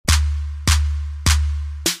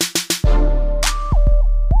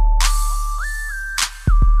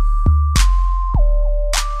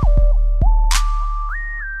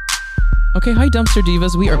Okay, hi Dumpster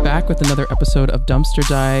Divas. We are back with another episode of Dumpster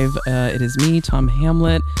Dive. It is me, Tom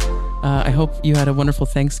Hamlet. I hope you had a wonderful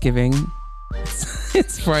Thanksgiving.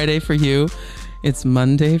 It's Friday for you. It's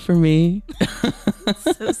Monday for me.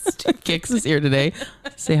 So stupid. Kix is here today.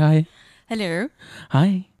 Say hi. Hello.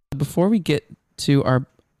 Hi. Before we get to our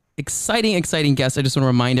exciting guest, I just want to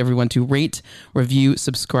remind everyone to rate, review,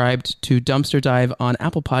 subscribe to Dumpster Dive on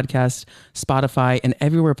Apple Podcasts, Spotify, and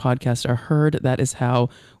everywhere podcasts are heard. That is how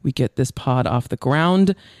we get this pod off the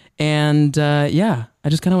ground. And I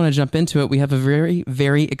just kind of want to jump into it. We have a very,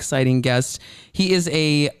 very exciting guest. He is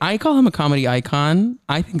I call him a comedy icon.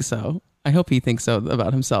 I think so. I hope he thinks so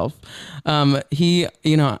about himself. I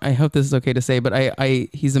hope this is okay to say, but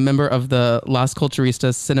he's a member of the Las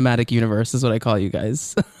Culturistas cinematic universe is what I call you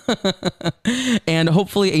guys. And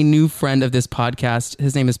hopefully a new friend of this podcast.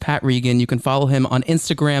 His name is Pat Regan. You can follow him on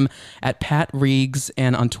Instagram at Pat Reegs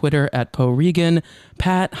and on Twitter at Po Regan.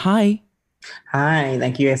 Pat, hi. Hi,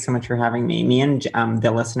 thank you guys so much for having me. Me and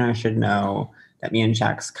the listener should know that me and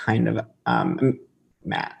Jax kind of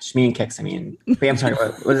match. Me and Kix, I mean. Wait, I'm sorry.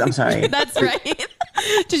 I'm sorry. That's right.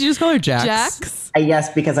 Did you just call her Jax? Jax?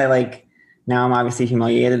 Yes, because now I'm obviously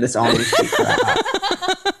humiliated. This always speaks for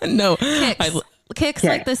that. No. Kix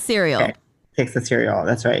like the cereal. Okay. Kix the cereal.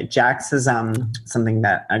 That's right. Jax is something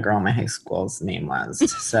that a girl in my high school's name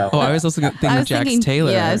was. So. Oh, I was also thinking Jax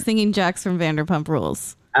Taylor. Yeah, I was thinking Jax from Vanderpump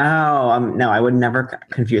Rules. Oh, no, I would never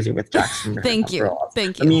confuse you with Jackson. Thank you.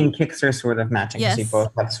 But me and Kix are sort of matching. Yes. We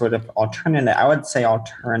both have sort of alternative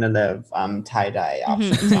tie-dye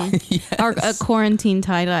options. Yes. Or a quarantine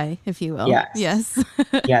tie-dye, if you will. Yes.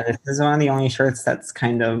 Yeah, this is one of the only shirts that's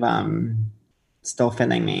kind of still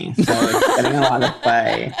fitting me. So it's getting a lot of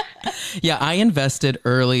play. Yeah, I invested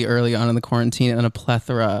early on in the quarantine in a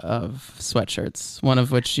plethora of sweatshirts, one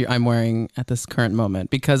of which I'm wearing at this current moment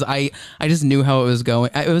because I just knew how it was going.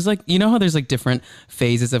 It was like, you know how there's like different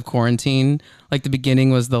phases of quarantine? Like the beginning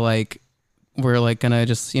was we're like gonna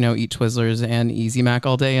just, eat Twizzlers and Easy Mac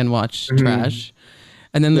all day and watch trash.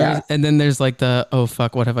 And then there's like the, oh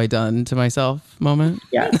fuck, what have I done to myself moment?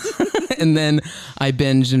 Yes. And then I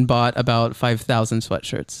binged and bought about 5,000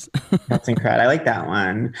 sweatshirts. That's incredible. I like that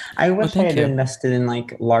one. I wish I had invested in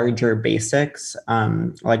like larger basics,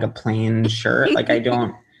 like a plain shirt.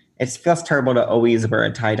 It feels terrible to always wear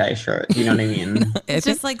a tie-dye shirt. You know what I mean? It's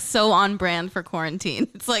just like so on brand for quarantine.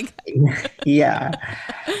 It's like. Yeah.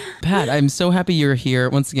 Pat, I'm so happy you're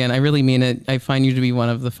here. Once again, I really mean it. I find you to be one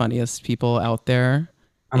of the funniest people out there.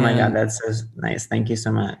 Oh my God, that's so nice. Thank you so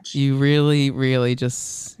much. You really, really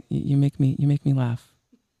just you make me laugh.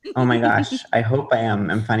 Oh my gosh. I hope I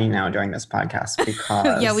am funny now during this podcast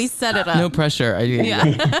because yeah, we set it up. No pressure.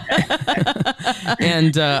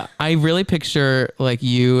 And I really picture like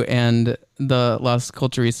you and the Las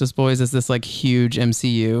Culturistas boys as this like huge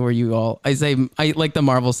MCU where you all I like the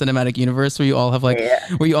Marvel Cinematic Universe where you all have like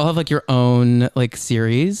your own like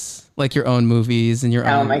series, like your own movies and your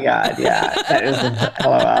own. Oh my God, yeah. That is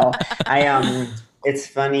LOL. It's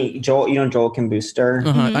funny. Joel Kim Booster.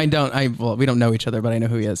 Mm-hmm. We don't know each other, but I know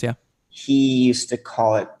who he is. Yeah. He used to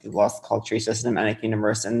call it the Las Culturistas Cinematic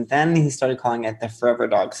Universe, and then he started calling it the Forever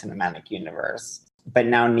Dog Cinematic Universe. But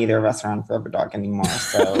now neither of us are on Forever Dog anymore,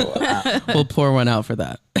 so we'll pour one out for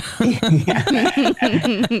that.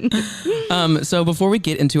 So before we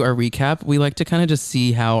get into our recap, we like to kind of just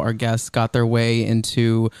see how our guests got their way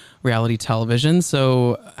into reality television.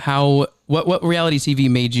 So what reality TV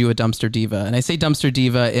made you a dumpster diva? And I say dumpster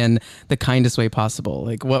diva in the kindest way possible.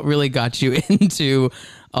 Like what really got you into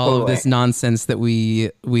all of this nonsense that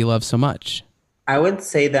we love so much? I would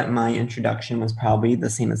say that my introduction was probably the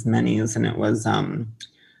same as many's, and it was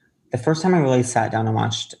the first time I really sat down and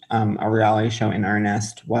watched a reality show in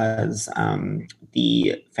earnest was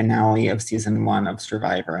the finale of season 1 of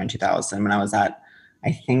Survivor in 2000 when I was at,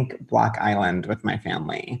 I think, Block Island with my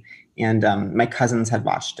family. And my cousins had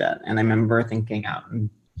watched it. And I remember thinking,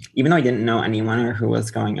 even though I didn't know anyone or who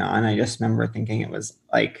was going on, I just remember thinking it was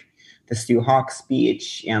like the Stu Hawk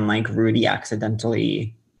speech and like Rudy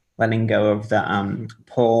accidentally letting go of the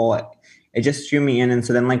pole. It just drew me in. And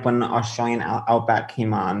so then like when Australian Outback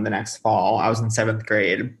came on the next fall, I was in 7th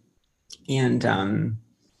grade. And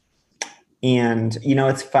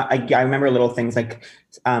it's fun. I remember little things like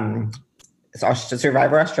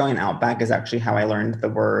Survivor Australian Outback is actually how I learned the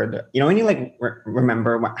word. When you like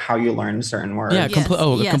remember how you learned certain words. Yeah, yes,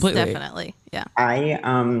 completely. Definitely. Yeah. I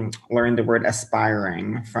learned the word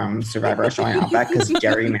aspiring from Survivor Australian Outback because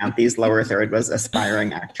Jerry Matthys' lower third was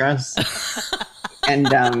aspiring actress. And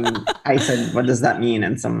I said, what does that mean?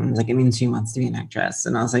 And someone was like, it means she wants to be an actress.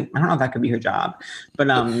 And I was like, I don't know if that could be her job. But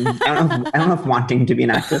I don't know if wanting to be an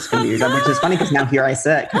actress can be your job, which is funny because now here I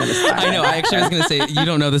sit. Kind of I know. I actually was going to say, you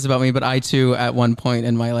don't know this about me, but I too, at one point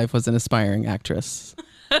in my life, was an aspiring actress.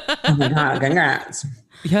 Oh my God, congrats.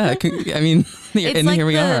 Yeah. I mean, and like here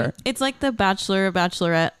we are. It's like the Bachelor or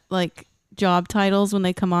Bachelorette, like job titles when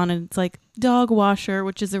they come on, and it's like dog washer,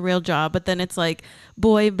 which is a real job, but then it's like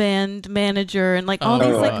boy band manager and like all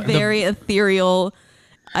these like very ethereal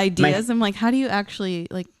ideas. I'm like, how do you actually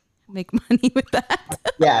like make money with that?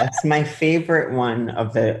 Yeah, it's my favorite one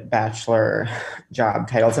of the Bachelor job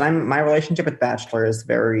titles. And my relationship with Bachelor is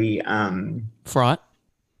very fraught.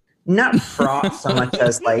 Not fraught so much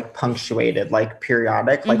as like punctuated, like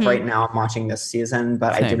periodic. Like right now I'm watching this season,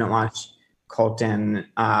 but I didn't watch Colton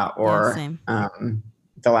or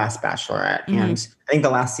The Last Bachelorette. And I think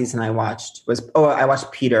the last season I watched was, I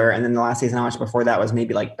watched Peter. And then the last season I watched before that was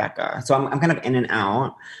maybe like Becca. So I'm kind of in and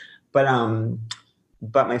out. But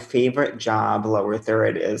my favorite job, lower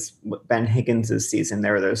third, is Ben Higgins' season.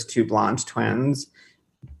 There were those two blonde twins.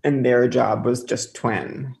 And their job was just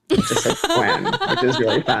twin. It just said twin, which is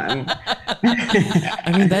really fun.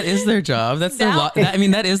 I mean, that is their job. That's their lot.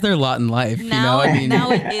 That is their lot in life. Now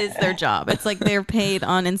it is their job. It's like they're paid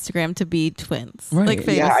on Instagram to be twins, right. like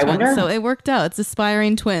famous twins. So it worked out. It's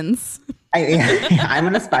aspiring twins. I'm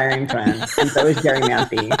an aspiring twin, and so is Jerry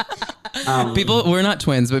Matthew. We're not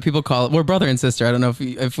twins, but people call it. We're brother and sister. I don't know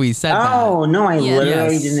if we said that. Oh no, I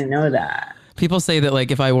literally didn't know that. People say that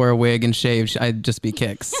like if I wore a wig and shaved, I'd just be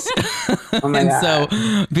Kix. Oh my God.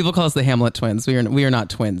 So people call us the Hamlet twins. We are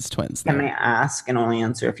not twins. Can I ask and only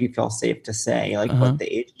answer if you feel safe to say like what the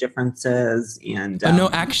age difference is? And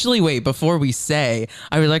no, actually, wait. Before we say,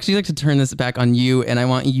 I would actually like to turn this back on you, and I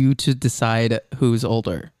want you to decide who's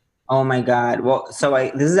older. Oh my God. Well, so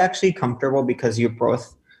this is actually comfortable because you're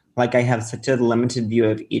both like I have such a limited view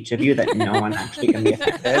of each of you that no one actually can be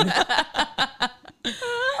affected.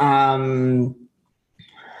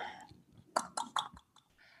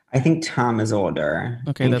 I think Tom is older.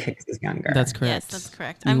 Okay, and Kix is younger. That's correct. Yes, that's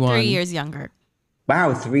correct. I'm 3 years younger.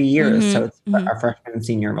 Wow, 3 years. So it's our freshman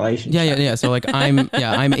senior relationship. Yeah. So like I'm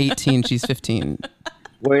 18. She's 15.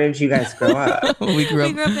 Where did you guys grow up? we grew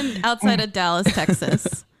up outside of Dallas,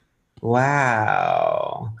 Texas.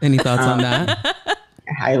 Wow. Any thoughts on that?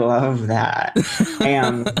 I love that.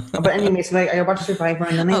 But anyway, so like I watched Survivor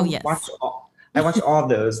and then I watched all of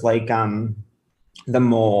those, like The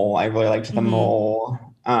Mole. I really liked The Mole.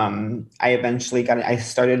 I eventually I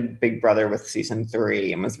started Big Brother with season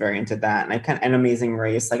 3 and was very into that. And an Amazing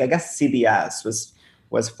Race. Like I guess CBS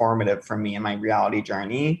was formative for me in my reality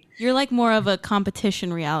journey. You're like more of a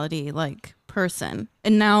competition reality like person.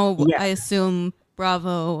 And now I assume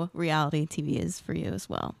Bravo reality TV is for you as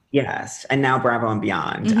well. Yes, and now Bravo and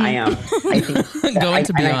Beyond. I think going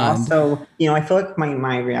to Beyond. And I also, I feel like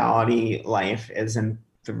my reality life is in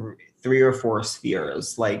 3 or 4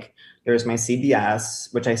 spheres. Like there's my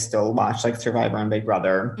CBS, which I still watch, like Survivor and Big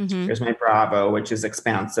Brother. There's my Bravo, which is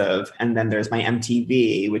expansive, and then there's my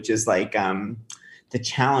MTV, which is like The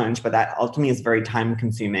Challenge, but that ultimately is very time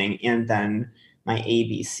consuming. And then my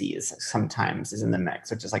ABCs sometimes is in the mix,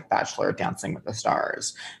 which is like Bachelor, Dancing with the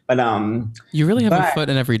Stars. But you really have a foot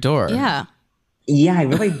in every door. Yeah, I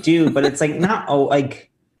really do. But it's like like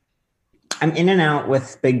I'm in and out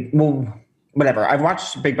with whatever. I've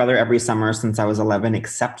watched Big Brother every summer since I was 11,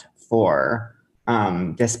 except for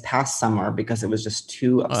this past summer because it was just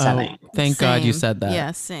too upsetting. Thank God you said that.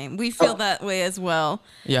 Yeah, same. We feel that way as well.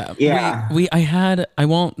 Yeah. I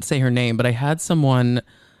won't say her name, but I had someone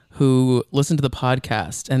who listened to the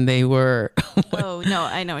podcast and they were oh no,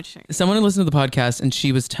 I know what you're saying. Someone who listened to the podcast and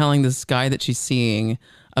she was telling this guy that she's seeing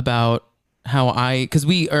about how because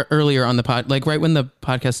we are earlier on the pod, like right when the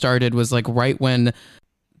podcast started was like right when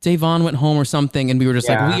Davon went home or something, and we were just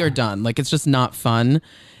like, we are done. Like it's just not fun.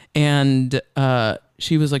 And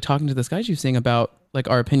she was like talking to this guy she was seeing about like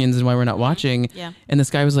our opinions and why we're not watching. Yeah. And this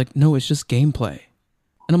guy was like, no, it's just gameplay.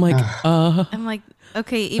 And I'm like, I'm like,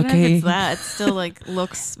 okay, even if it's that, it still like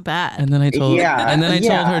looks bad. And then I told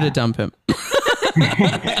told her to dump him.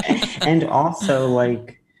 And also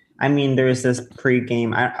like, I mean, there's this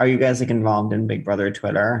pre-game. Are you guys like involved in Big Brother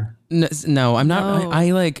Twitter? No, I'm not. No.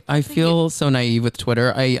 I feel so naive with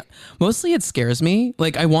Twitter. Mostly it scares me.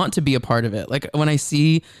 Like I want to be a part of it. Like when I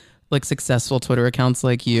see like successful Twitter accounts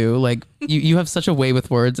like you, like you have such a way with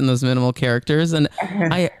words and those minimal characters. And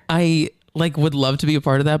I like would love to be a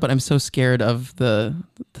part of that, but I'm so scared of the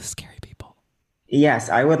scary people. Yes,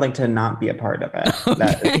 I would like to not be a part of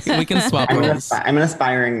it. We can swap roles. I'm an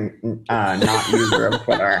aspiring not user of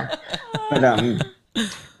Twitter,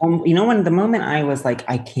 When the moment I was like,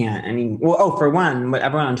 I can't. I mean, well, for one, what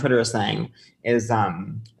everyone on Twitter is saying is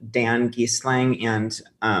Dan Giesling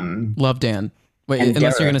Love Dan. Wait, and unless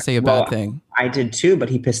you're Derek. gonna say a bad thing. I did too, but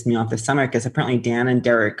he pissed me off this summer because apparently Dan and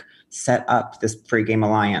Derek set up this pregame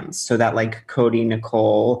alliance so that like Cody,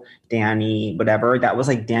 Nicole, Danny, whatever, that was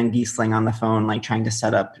like Dan Giesling on the phone, like trying to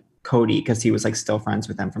set up Cody because he was like still friends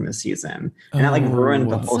with them from the season. And that like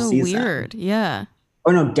ruined the whole so season. Weird. Yeah.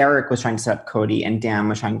 Oh no, Derek was trying to set up Cody and Dan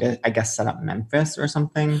was trying to, I guess, set up Memphis or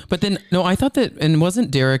something. But then, no, I thought that, and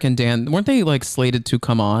wasn't Derek and Dan, weren't they like slated to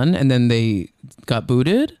come on and then they got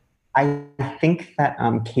booted? I think that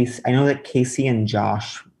I know that Casey and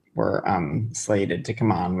Josh were slated to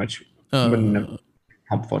come on, which wouldn't have been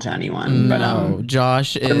helpful to anyone. No, But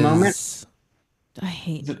Josh is. The moment, I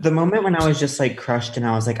hate the moment when I was just like crushed and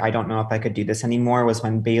I was like, I don't know if I could do this anymore was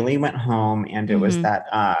when Bailey went home and it was that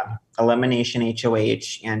elimination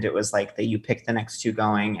HOH and it was like that you picked the next two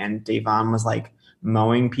going and Davon was like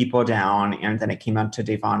mowing people down and then it came out to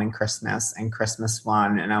Davon and Christmas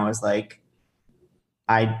won and I was like,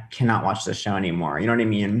 I cannot watch this show anymore. You know what I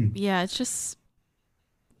mean? Yeah, it's just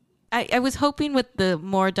I was hoping with the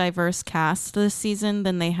more diverse cast this season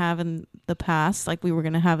than they have in the past, like we were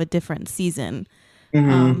going to have a different season.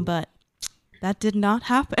 But that did not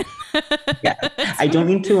happen. Yeah, I don't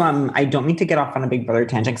mean to get off on a Big Brother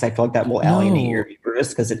tangent because I feel like that will alienate your viewers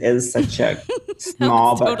because it is such a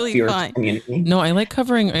small but totally fierce fine. community. No, I like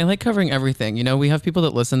covering everything. You know, we have people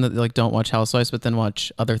that listen that like don't watch Housewives, but then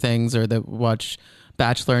watch other things or that watch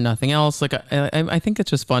Bachelor and nothing else. Like I think it's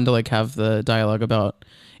just fun to like have the dialogue about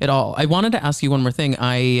it all. I wanted to ask you one more thing.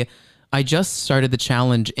 I just started the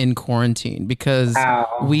challenge in quarantine because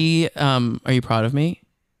we are you proud of me?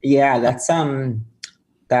 Yeah, that's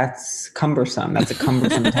cumbersome. That's a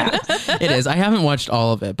cumbersome task. It is. I haven't watched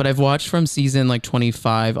all of it, but I've watched from season like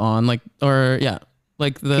 25 on like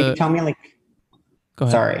like the. Can you tell me like? Go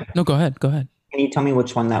ahead. Sorry. No, go ahead. Go ahead. Can you tell me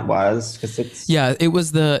which one that was? Because it's it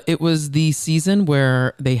was the season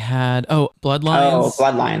where they had Bloodlines. Oh,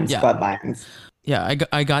 Bloodlines. Yeah. Bloodlines. Yeah,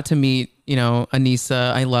 I got to meet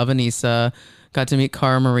Anissa. I love Anissa. Got to meet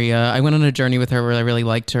Cara Maria. I went on a journey with her where I really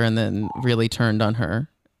liked her and then really turned on her.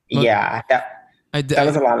 Yeah, that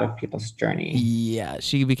was a lot of people's journey. Yeah,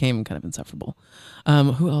 she became kind of insufferable.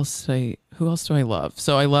 Who else do I love?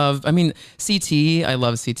 So I love CT. I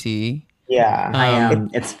love CT. Yeah,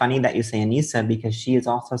 it's funny that you say Anissa because she is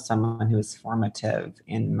also someone who is formative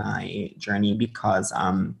in my journey because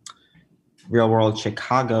Real World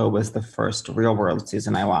Chicago was the first Real World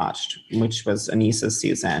season I watched, which was Anissa's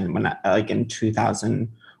season when in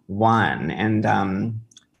 2001, and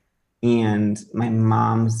my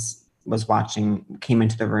mom's came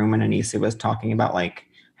into the room and Anissa was talking about like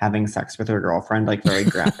having sex with her girlfriend like very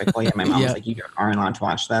graphically and my mom was like, you aren't allowed to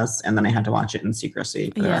watch this, and then I had to watch it in secrecy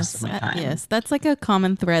for the rest of my time. Yes, that's like a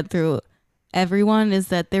common thread through everyone is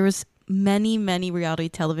that there was many reality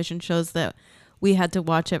television shows that we had to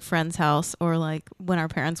watch at friends' house or like when our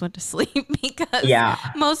parents went to sleep because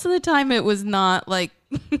most of the time it was not like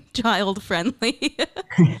child friendly.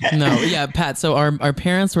 No, yeah, Pat. So our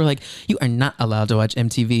parents were like, you are not allowed to watch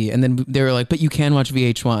MTV. And then they were like, but you can watch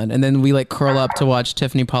VH1. And then we like curl up to watch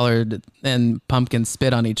Tiffany Pollard and Pumpkin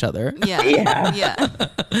spit on each other. Yeah.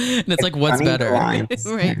 And it's like, what's better? Right.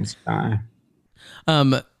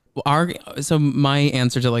 So my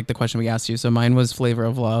answer to like the question we asked you, so mine was Flavor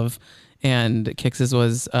of Love. And Kix's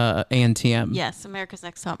was ANTM. Yes, America's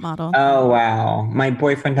Next Top Model. Oh, wow. My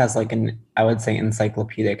boyfriend has like I would say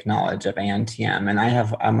encyclopedic knowledge of ANTM, and I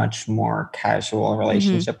have a much more casual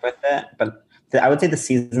relationship with it. But I would say the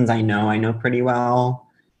seasons I know pretty well,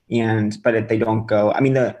 but they don't go. I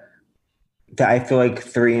mean, I feel like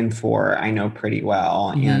 3 and 4 I know pretty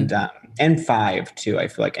well, and 5 too. I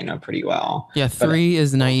feel like I know pretty well. Yeah, 3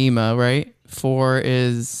 is Naima, right? 4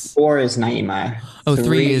 is Naima. Oh,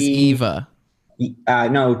 3 is Eva.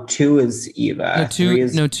 No, 2 is Eva.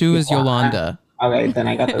 No, 2 is Yolanda. Okay, then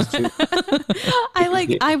I got those two.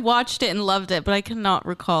 I watched it and loved it, but I cannot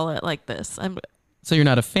recall it like this. So you're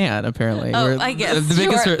not a fan, apparently. Oh, I guess.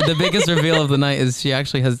 The biggest reveal of the night is she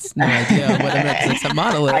actually has no idea what America's Next Top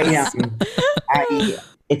Model is.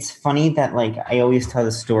 It's funny that like I always tell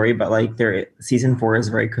the story, but like season 4 is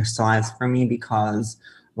very crystallized for me because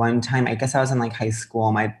one time, I guess I was in like high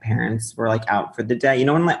school, my parents were like out for the day. You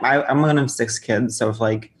know, when like I'm one of 6 kids, so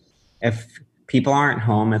if people aren't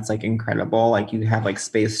home, it's like incredible. Like you have like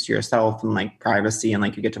space to yourself and like privacy, and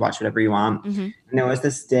like you get to watch whatever you want. And there was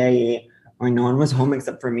this day when no one was home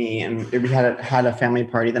except for me, and we had a family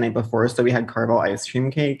party the night before, so we had Carvel ice cream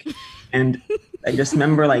cake, and I just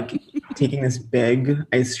remember like taking this big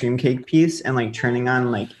ice cream cake piece and like turning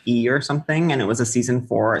on like E or something, and it was a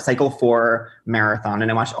cycle 4 marathon, and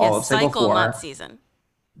I watched all of cycle 4, not season.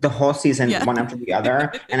 the whole season, one after the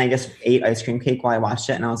other, and I just ate ice cream cake while I watched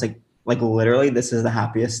it, and I was like literally, this is the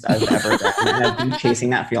happiest I've ever been, and I've been chasing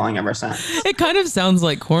that feeling ever since. It kind of sounds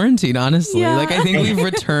like quarantine, honestly. Yeah. Like I think we've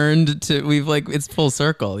returned to it's full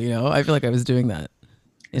circle. You know, I feel like I was doing that.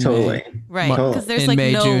 In Totally. May. Right, Totally. because there's In like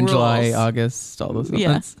May, no June, rules. July, August, all those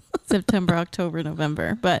months. September, October,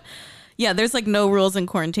 November. But yeah, there's like no rules in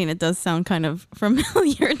quarantine. It does sound kind of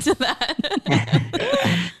familiar to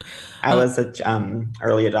that. I was an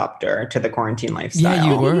early adopter to the quarantine lifestyle. Yeah,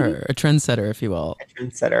 you were a trendsetter, if you will. A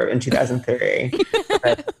trendsetter in 2003.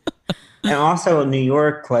 And also New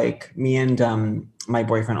York, like me and my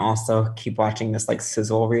boyfriend also keep watching this like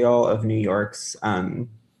sizzle reel of New York's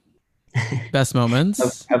Best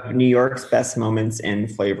moments. of New York's best moments in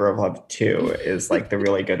Flavor of Love 2 is like the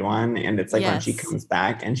really good one. And it's like when she comes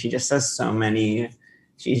back and she just says so many,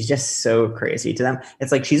 she's just so crazy to them.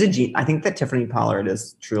 It's like she's I think that Tiffany Pollard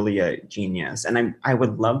is truly a genius. And I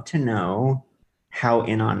would love to know how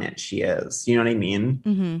in on it she is. You know what I mean?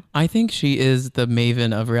 Mm-hmm. I think she is the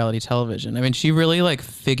maven of reality television. I mean, she really like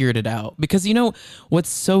figured it out, because you know what's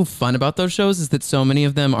so fun about those shows is that so many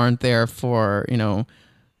of them aren't there for, you know,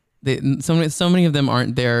 so many of them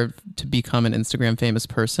aren't there to become an Instagram famous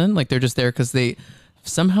person. Like they're just there because they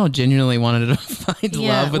somehow genuinely wanted to find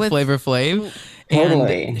love with Flavor Flav.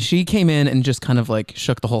 Totally. And she came in and just kind of like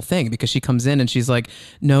shook the whole thing, because she comes in and she's like,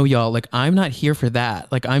 no, y'all, like I'm not here for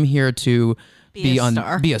that. Like I'm here to be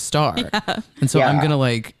a star. Yeah. And so I'm gonna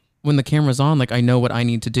like, when the camera's on, like I know what I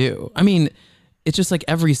need to do. I mean, it's just like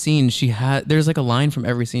every scene there's like a line from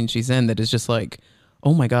every scene she's in that is just like,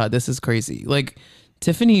 oh my God, this is crazy. Like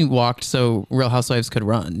Tiffany walked so Real Housewives could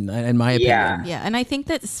run, in my opinion. Yeah, and I think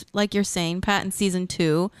that's like you're saying, Pat, in season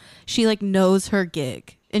 2, she like knows her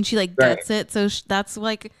gig and she like gets it. So that's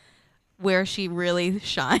like where she really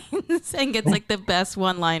shines and gets like the best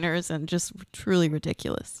one-liners and just truly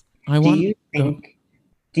ridiculous. Do you think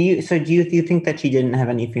that she didn't have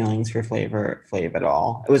any feelings for Flavor Flav at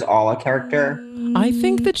all? It was all a character? I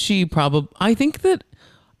think that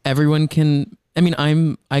everyone can. I mean,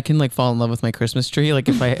 I can like fall in love with my Christmas tree, like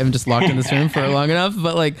if I am just locked in this room for long enough.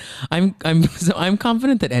 But like, I'm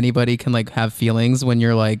confident that anybody can like have feelings when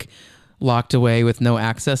you're like locked away with no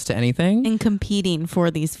access to anything and competing for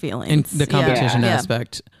these feelings. And the competition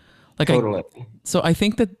aspect. Like totally. I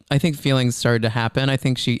think feelings started to happen. I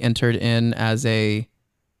think she entered in as a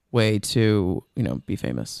way to, you know, be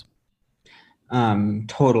famous.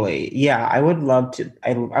 Totally. Yeah, I would love to.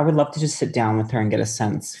 I would love to just sit down with her and get a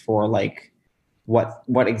sense for like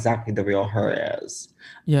what exactly the real her is.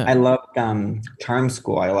 Yeah, I loved Charm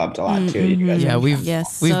School. I loved a lot too. You guys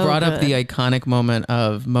we've brought up the iconic moment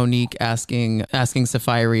of Monique asking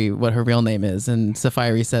Safari what her real name is, and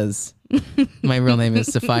Safari says, "My real name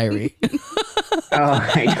is Safari."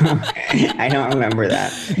 I don't remember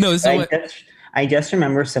that. No, so I just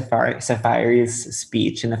remember Safari's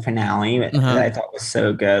speech in the finale that I thought was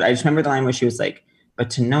so good. I just remember the line where she was like, "But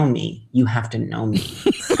to know me, you have to know me."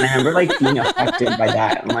 And I remember like being affected by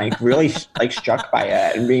that and like really like struck by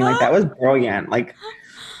it and being like, that was brilliant. Like,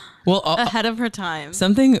 well, ahead of her time.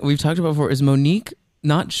 Something we've talked about before is Monique,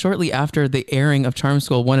 not shortly after the airing of Charm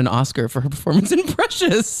School, won an Oscar for her performance in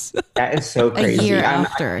Precious. That is so crazy. A year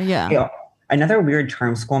after, another weird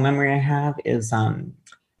Charm School memory I have is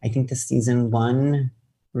I think the season 1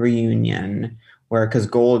 reunion because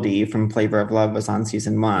Goldie from Flavor of Love was on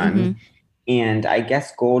season 1. Mm-hmm. And I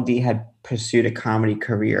guess Goldie had pursued a comedy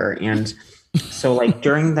career. And so like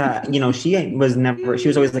during the, you know, she was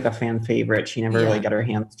always like a fan favorite. She never really got her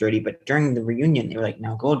hands dirty. But during the reunion, they were like,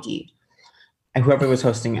 "Now Goldie," and whoever was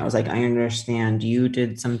hosting it was like, "I understand you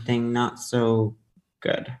did something not so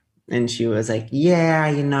good." And she was like, "Yeah,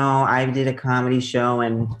 you know, I did a comedy show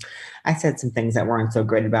and I said some things that weren't so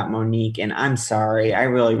great about Monique, and I'm sorry. I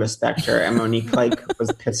really respect her." And Monique like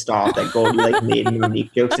was pissed off that Goldie like made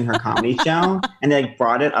Monique jokes in her comedy show, and they like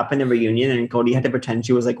brought it up in the reunion, and Goldie had to pretend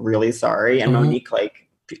she was like really sorry, and Monique like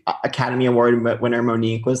Academy Award winner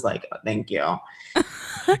Monique was like, "Thank you."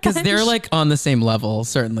 Because they're like on the same level,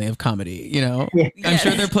 certainly, of comedy. You know, I'm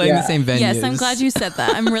sure they're playing the same venues. Yes, I'm glad you said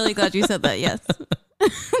that. I'm really glad you said that. Yes.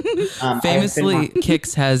 Famously,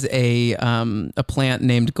 Kix has a plant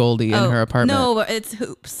named Goldie in her apartment. No, it's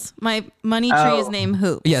Hoops. My money tree is named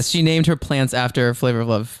Hoops. Yes, she named her plants after Flavor of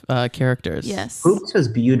Love characters. Yes, Hoops was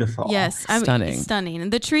beautiful. Yes, stunning. Stunning.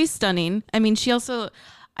 And the tree's stunning. I mean, she also,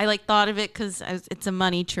 I like thought of it because it's a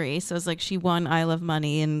money tree. So it's like she won I Love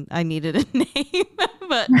Money and I needed a name.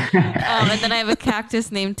 But and then I have a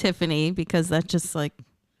cactus named Tiffany because that's just like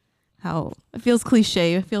how it feels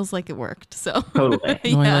cliche. It feels like it worked. So Totally.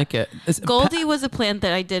 No, I like it. Goldie was a plant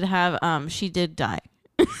that I did have. She did die.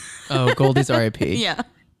 Oh, Goldie's R.I.P. Yeah.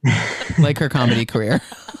 Like her comedy career.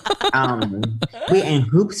 Wait, and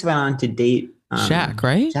Hoops went on to date Shaq,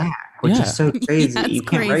 right? Shaq, which Yeah. is so crazy. Yeah, it's You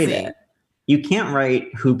can't crazy. write it. You can't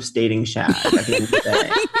write Hoops dating Shaq at the end of the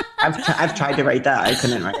day. I've tried to write that. I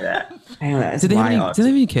couldn't write that. I know, that's Did they have wild.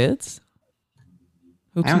 any kids?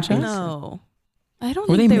 Hoops I and don't think Shaq? No. I don't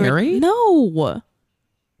Were think they they married? No.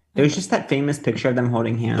 There's just that famous picture of them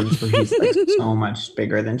holding hands where he's like so much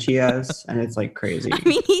bigger than she is, and it's like crazy. I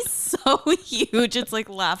mean, he's so huge. It's like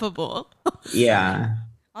laughable. Yeah.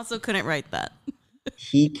 Also couldn't write that.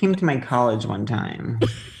 He came to my college one time.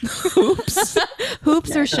 Hoops.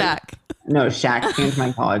 Hoops or Shaq? No, Shaq came to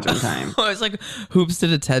my college one time. Oh, it's like Hoops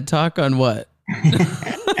did a TED talk on what?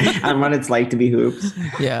 On what it's like to be Hoops.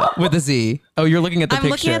 Yeah, with a Z. Oh, you're looking at the I'm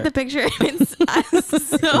picture. looking at the picture. It's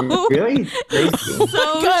so, Really? Crazy.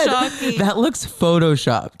 so Good. shocking. That looks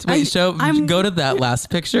photoshopped. Wait, I'm- go to that last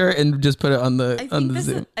picture and just put it on the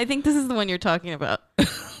Zoom. I think this is the one you're talking about.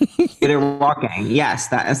 They're walking. Yes,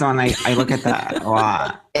 that is the one I look at that a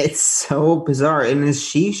lot. It's so bizarre. And is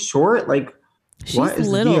she short? Like, She's what is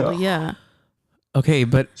little, the deal? yeah. Okay,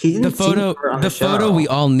 but She didn't the photo, see her on the the photo show. we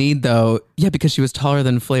all need though, yeah, because she was taller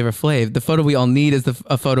than Flavor Flav. The photo we all need is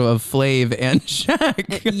a photo of Flav and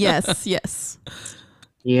Shaq. Yes, yes.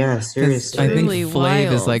 Yeah, 'Cause seriously. I think Really Flav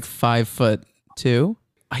is wild. like 5'2".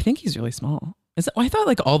 I think he's really small. I thought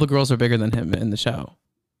like all the girls are bigger than him in the show.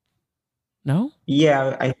 No?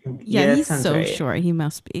 Yeah, I think. Yeah, that he's sounds so right. short. He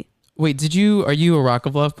must be. Wait, are you a Rock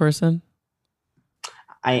of Love person?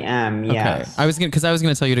 I am. Yes. Okay. I was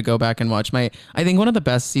gonna tell you to go back and watch I think one of the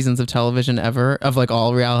best seasons of television ever of like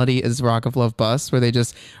all reality is Rock of Love Bus, where they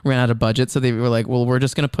just ran out of budget, so they were like, well, we're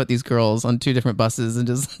just gonna put these girls on 2 different buses and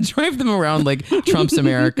just drive them around like Trump's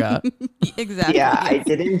America. Exactly. Yeah, I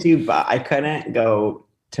didn't do. I couldn't go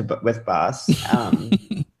with bus.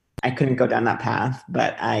 I couldn't go down that path,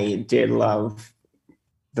 but I did love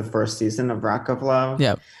the first season of Rock of Love.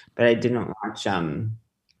 Yeah. But I didn't watch.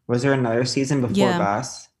 Was there another season before Yeah.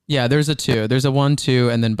 Bus? Yeah, there's a 2. There's a 1, 2,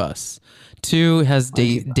 and then Bus. 2 has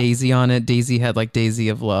Daisy on it. Daisy had like Daisy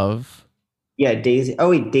of Love. Yeah, Daisy. Oh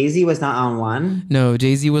wait, Daisy was not on 1. No,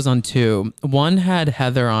 Daisy was on 2. 1 had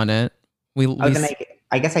Heather on it.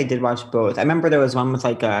 I guess I did watch both. I remember there was one with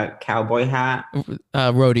like a cowboy hat.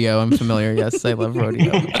 Rodeo. I'm familiar. Yes, I love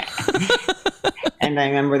Rodeo. And I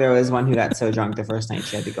remember there was one who got so drunk the first night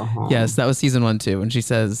she had to go home. Yes, that was season 1 too. And she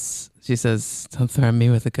says, "Don't threaten me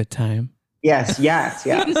with a good time." Yes.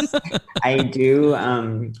 I do.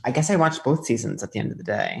 I guess I watched both seasons at the end of the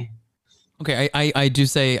day. Okay, I do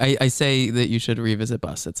say I say that you should revisit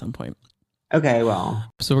Bus at some point. Okay,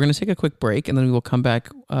 well. So we're gonna take a quick break and then we will come back.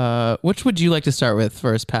 Which would you like to start with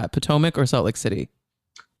first, Pat? Potomac or Salt Lake City?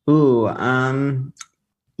 Ooh,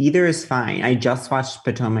 either is fine. I just watched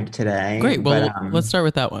Potomac today. Great. Well, but, let's start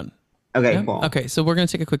with that one. Okay, Yeah? cool. Okay, so we're gonna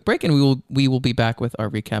take a quick break and we will be back with our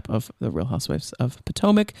recap of the Real Housewives of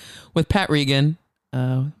Potomac with Pat Regan.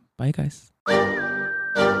 Bye, guys.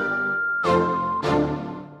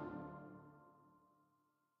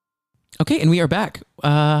 Okay, and we are back.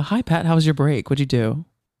 Hi, Pat. How was your break? What'd you do?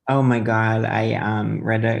 Oh my God, I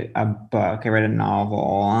read a book. I read a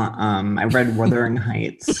novel. I read Wuthering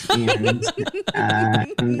Heights, and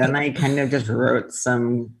then I kind of just wrote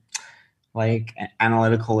some like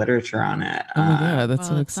analytical literature on it. Oh my God, that's Wow,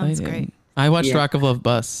 so that sounds exciting. great. I watched Yeah. Rock of Love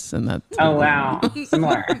Bus and that. Oh wow,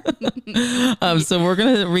 similar. So we're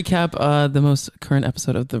going to recap the most current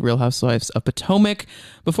episode of The Real Housewives of Potomac.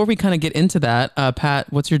 Before we kind of get into that,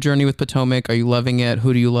 Pat, what's your journey with Potomac? Are you loving it?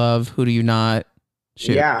 Who do you love? Who do you not?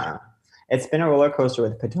 Shoot. Yeah, it's been a roller coaster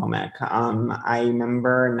with Potomac. I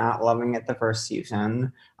remember not loving it the first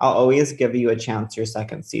season. I'll always give you a chance your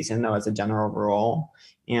second season, though, as a general rule.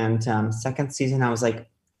 And second season, I was like,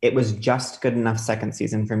 it was just good enough second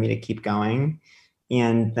season for me to keep going.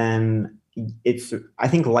 And then I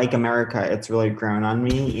think like America, it's really grown on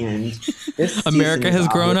me. And this America season has is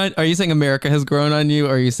grown on. Are you saying America has grown on you,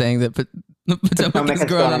 or are you saying that Potomac has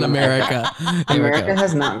grown on America? America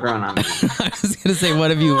has not grown on me. I was gonna say,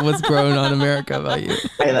 what's grown on America about you?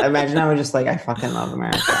 I imagine I was just like, I fucking love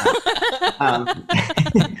America.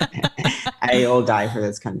 I will die for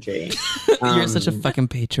this country. You're such a fucking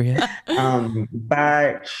patriot.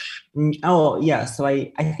 But oh yeah, so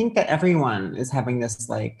I think that everyone is having this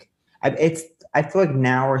like I feel like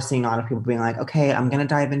now we're seeing a lot of people being like, okay, I'm gonna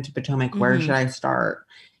dive into Potomac. Where should I start?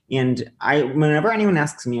 And whenever anyone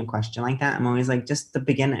asks me a question like that, I'm always like, just the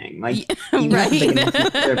beginning. Like, even right. if the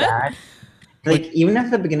beginning seasons are bad, like, even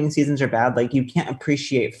if the beginning seasons are bad, like, you can't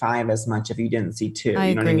appreciate 5 as much if you didn't see 2. I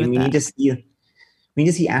You know what I agree mean? with We that. need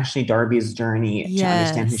to see Ashley Darby's journey to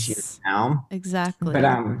understand who she is now. Exactly. But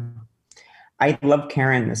I love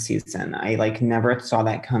Karen this season. I like never saw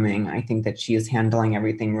that coming. I think that she is handling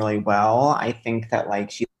everything really well. I think that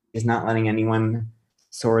like she's not letting anyone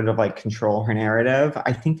sort of like control her narrative.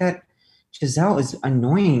 I think that Giselle is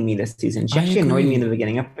annoying me this season. She actually annoyed me in the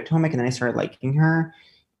beginning of Potomac, and then I started liking her.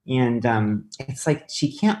 And it's like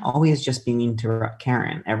she can't always just be mean to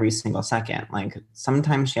Karen every single second. Like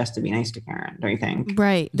sometimes she has to be nice to Karen, don't you think?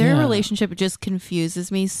 Right. Their relationship just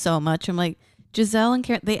confuses me so much. I'm like, Giselle and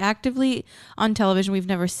Karen, they actively on television, we've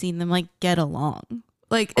never seen them like get along.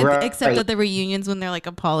 Like except at the reunions when they're like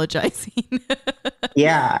apologizing.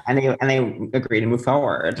 Yeah, and they agree to move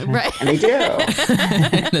forward. Right. And they do.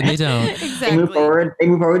 They don't. Exactly. They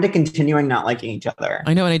move forward to continuing not liking each other.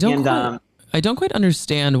 I know, and I don't quite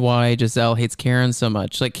understand why Giselle hates Karen so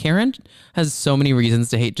much. Like Karen has so many reasons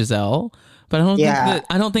to hate Giselle, but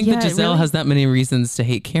I don't think that Giselle has that many reasons to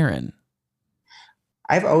hate Karen.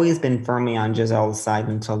 I've always been firmly on Giselle's side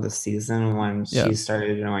until this season when she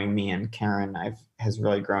started annoying me, and Karen has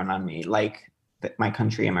really grown on me, like my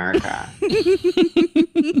country, America.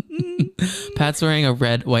 Pat's wearing a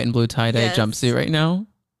red, white, and blue tie-dye jumpsuit right now.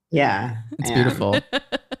 Yeah. It's beautiful.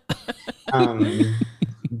 And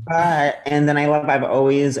then I've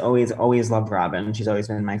always loved Robin. She's always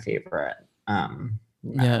been my favorite.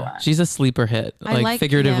 She's a sleeper hit, like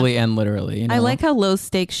figuratively and literally. You know? I like how low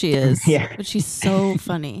stakes she is. Yeah, but she's so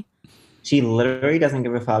funny. She literally doesn't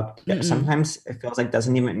give a fuck. Mm-mm. Sometimes it feels like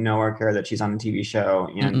doesn't even know or care that she's on a TV show,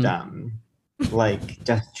 and like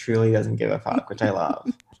just truly doesn't give a fuck, which I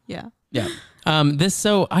love. Yeah.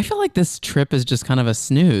 So I feel like this trip is just kind of a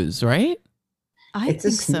snooze, right? It's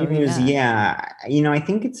a snooze, yeah. You know, I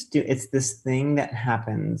think it's this thing that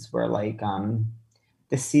happens where like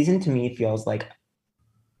the season to me feels like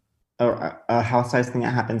a Housewives thing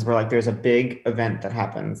that happens where like there's a big event that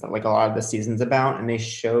happens that like a lot of the season's about, and they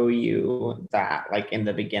show you that like in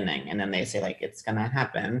the beginning, and then they say like it's gonna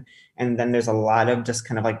happen, and then there's a lot of just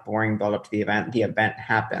kind of like boring build up to the event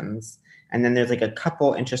happens, and then there's like a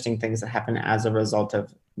couple interesting things that happen as a result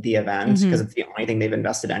of the event because it's the only thing they've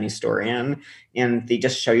invested any story in, and they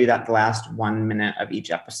just show you that the last 1 minute of each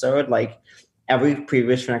episode. Like every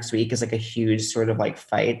preview for next week is like a huge sort of like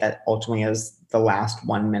fight that ultimately is the last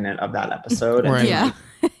 1 minute of that episode. And then,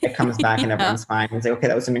 like, it comes back and everyone's fine. It's like, okay,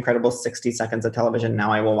 that was an incredible 60 seconds of television.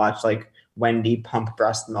 Now I will watch like Wendy pump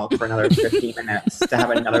breast milk for another 15 minutes to have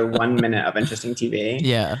another 1 minute of interesting TV.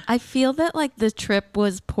 Yeah. I feel that like the trip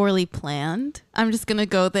was poorly planned. I'm just going to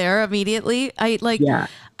go there immediately.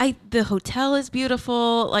 The hotel is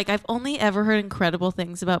beautiful. Like I've only ever heard incredible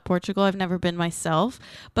things about Portugal. I've never been myself,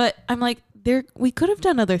 but I'm like, we could have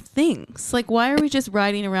done other things. Like, why are we just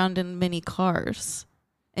riding around in mini cars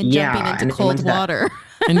and jumping into cold water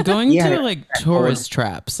and going to like tourist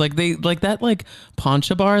traps? Like that like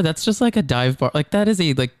Poncha bar. That's just like a dive bar. Like that is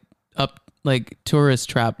a like up like tourist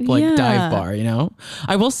trap like dive bar. You know.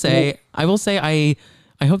 I will say. I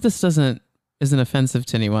hope this isn't offensive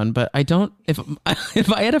to anyone, but I don't. If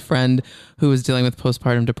I had a friend who was dealing with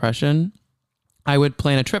postpartum depression, I would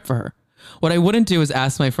plan a trip for her. What I wouldn't do is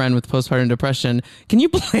ask my friend with postpartum depression, can you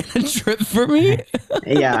plan a trip for me?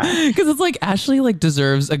 Yeah. Because it's like Ashley like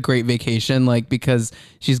deserves a great vacation, like because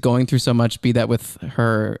she's going through so much, be that with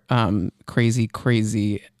her crazy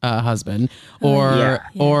husband or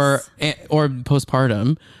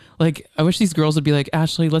postpartum. Like I wish these girls would be like,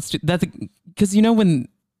 Ashley, let's do that. Because you know when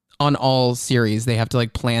on all series they have to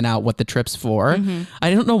like plan out what the trip's for.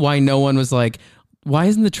 I don't know why no one was like, why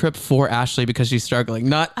isn't the trip for Ashley because she's struggling?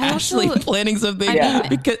 Not Ashley planning something.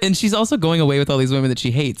 And she's also going away with all these women that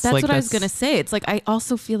she hates. That's what I was going to say. It's like, I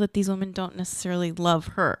also feel that these women don't necessarily love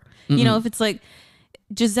her. You know, if it's like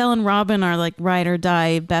Giselle and Robin are like ride or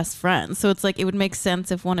die best friends. So it's like, it would make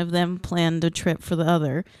sense if one of them planned a trip for the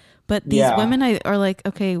other. But these women are like,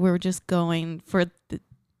 okay, we're just going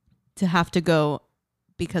to have to go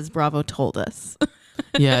because Bravo told us.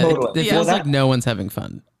 Yeah. Totally. It feels like no one's having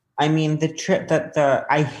fun. I mean, the trip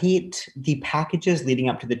I hate the packages leading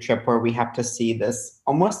up to the trip where we have to see this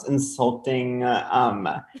almost insulting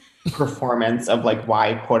performance of like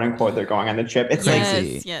why quote unquote they're going on the trip. It's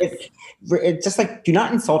it's just like, do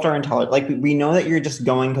not insult our intelligence. Like we know that you're just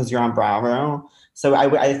going because you're on Bravo. So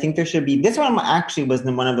I think there should be, this one actually was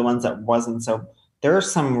one of the ones that wasn't so there are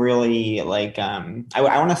some really like I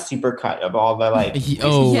want a super cut of all the like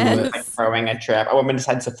Yes. like throwing a trip. A woman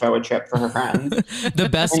decides to throw a trip for her friends. The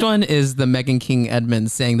best one is the Megan King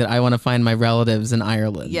Edmonds saying that I want to find my relatives in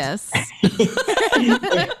Ireland. Yes.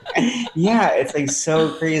 Yeah, it's like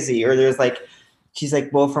so crazy. Or there's like, she's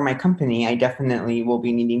like, well, for my company, I definitely will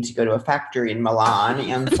be needing to go to a factory in Milan.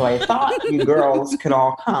 And so I thought you girls could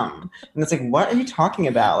all come. And it's like, what are you talking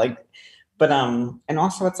about? Like, but, and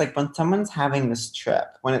also it's like when someone's having this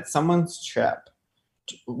trip, when it's someone's trip,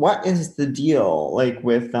 what is the deal? Like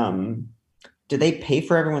with, do they pay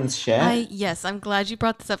for everyone's shit? Yes, I'm glad you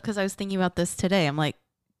brought this up because I was thinking about this today. I'm like,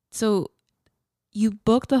 so you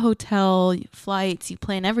book the hotel, flights, you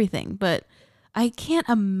plan everything, but I can't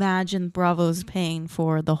imagine Bravo's paying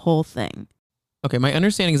for the whole thing. Okay, my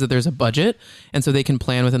understanding is that there's a budget, and so they can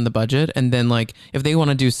plan within the budget, and then like if they want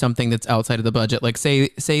to do something that's outside of the budget, like say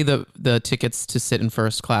the tickets to sit in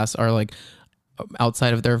first class are like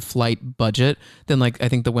outside of their flight budget, then like I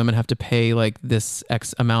think the women have to pay like this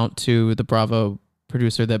X amount to the Bravo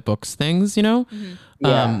producer that books things, you know? Mm-hmm.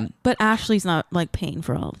 Yeah. But Ashley's not like paying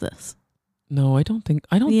for all of this. No, I don't think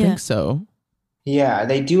so. Yeah,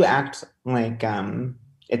 they do act like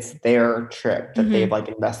it's their trip that they've like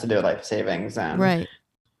invested their life savings in. Right.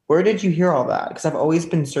 Where did you hear all that? Because I've always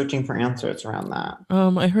been searching for answers around that.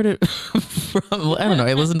 I heard it from, I don't know.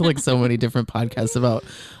 I listened to like so many different podcasts about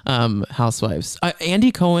housewives.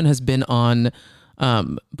 Andy Cohen has been on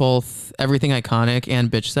both Everything Iconic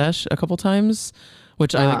and Bitch Sesh a couple times,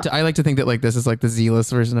 which I like to think that like this is like the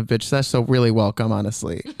Z-list version of Bitch Sesh. So really welcome,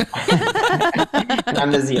 honestly.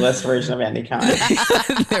 I'm the Z-list version of Andy Cohen.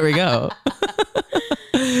 There we go.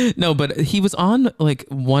 No, but he was on like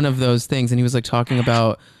one of those things and he was like talking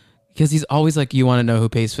about, because he's always like, you want to know who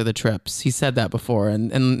pays for the trips. He said that before.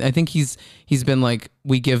 And I think he's been like,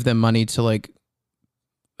 we give them money to like,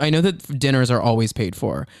 I know that dinners are always paid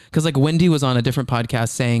for. Because like Wendy was on a different podcast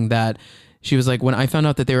saying that she was like, when I found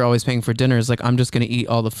out that they were always paying for dinners, like I'm just going to eat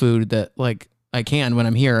all the food that like I can when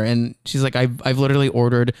I'm here. And she's like, I've literally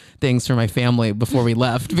ordered things for my family before we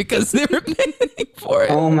left because they were paying for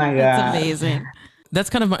it. Oh my God. That's amazing. That's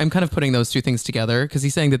I'm kind of putting those two things together because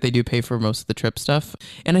he's saying that they do pay for most of the trip stuff.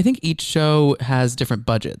 And I think each show has different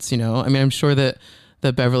budgets, you know? I mean, I'm sure that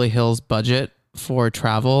the Beverly Hills budget for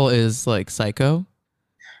travel is like psycho.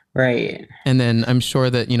 Right. And then I'm sure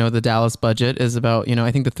that, you know, the Dallas budget is about, you know,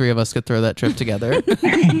 I think the three of us could throw that trip together.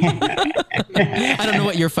 I don't know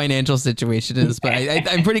what your financial situation is, but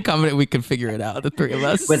I'm pretty confident we could figure it out, the three of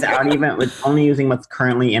us. with only using what's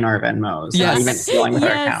currently in our Venmos. Yes. Not even dealing with our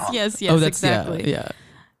account. Yes, Oh, that's exactly. Yeah.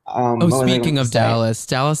 What was I Speaking going of to say?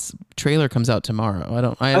 Dallas trailer comes out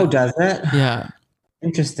tomorrow. Oh, does it? Yeah.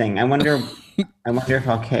 Interesting. I wonder if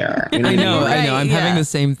I'll care. You I know. Right, I'm yeah. having the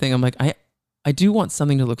same thing. I'm like, I do want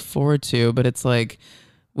something to look forward to, but it's like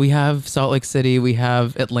we have Salt Lake City, we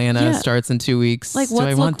have Atlanta starts in 2 weeks. Like, do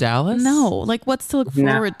I want Dallas? No, like what's to look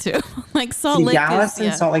forward to? Like Salt Lake Dallas is,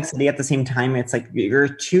 and Salt Lake City at the same time. It's like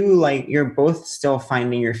you're both still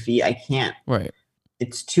finding your feet. I can't. Right.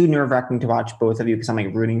 It's too nerve-wracking to watch both of you because I'm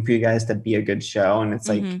like rooting for you guys to be a good show, and it's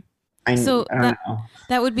like I don't know.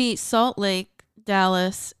 That would be Salt Lake,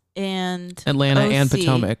 Dallas, and Atlanta OC. and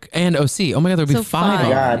Potomac and OC. Oh my God, there'll be So 5. Oh my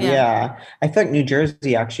God, Yeah. yeah. I thought New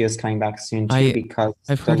Jersey actually is coming back soon too because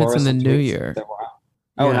I've heard it's in the new year.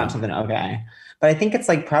 Oh, Yeah. not something. Okay, but I think it's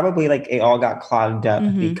like probably like it all got clogged up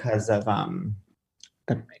because of the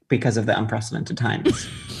unprecedented times.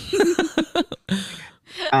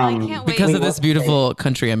 I can't wait. Because of this beautiful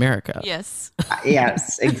country, America. Yes.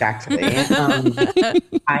 Yes, exactly.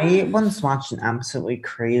 I once watched an absolutely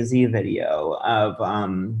crazy video of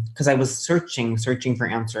because I was searching for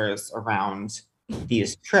answers around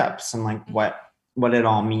these trips and like what it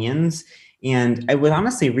all means. And I was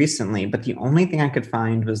honestly recently, but the only thing I could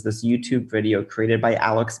find was this YouTube video created by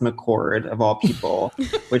Alex McCord of all people,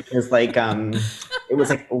 which was like it was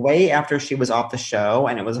like way after she was off the show,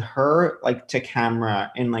 and it was her like to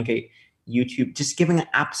camera in like a YouTube just giving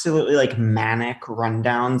absolutely like manic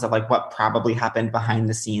rundowns of like what probably happened behind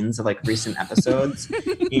the scenes of like recent episodes.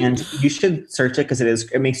 And you should search it because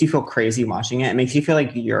it makes you feel crazy watching it. It makes you feel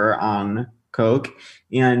like you're on coke.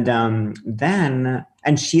 And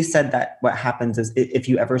and she said that what happens is if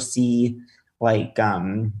you ever see like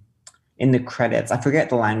in the credits, I forget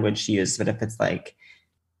the language she used, but if it's like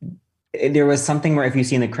there was something where if you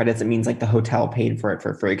see in the credits, it means like the hotel paid for it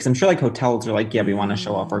for free. Because I'm sure like hotels are like, yeah, we want to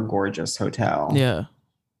show off our gorgeous hotel. Yeah.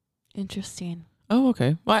 Interesting. Oh,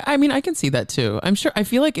 okay. Well, I mean, I can see that too. I'm sure. I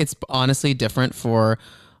feel like it's honestly different for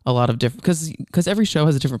a lot of different because every show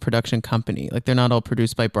has a different production company. Like they're not all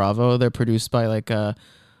produced by Bravo. They're produced by like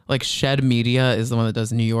Shed Media is the one that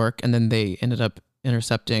does New York, and then they ended up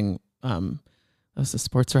intercepting. That was a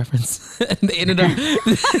sports reference. And they ended up.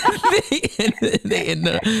 They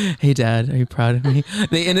ended up. Hey, Dad, are you proud of me?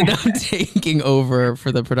 They ended up taking over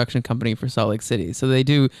for the production company for Salt Lake City. So they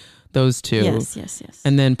do those two. Yes.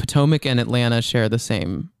 And then Potomac and Atlanta share the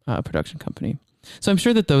same production company. So I'm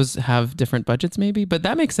sure that those have different budgets maybe, but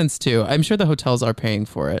that makes sense too. I'm sure the hotels are paying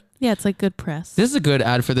for it. Yeah, it's like good press. This is a good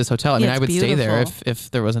ad for this hotel. I mean, I would stay there beautiful. if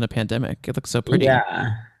there wasn't a pandemic. It looks so pretty.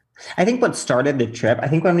 Yeah. I think what started the trip, I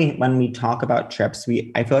think when we talk about trips,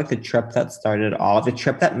 I feel like the trip that started all, the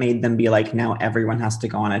trip that made them be like, now everyone has to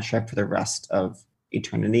go on a trip for the rest of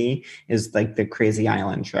eternity is like the Crazy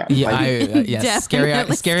Island trip. Yeah, like, yes. Scary Island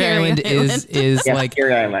is like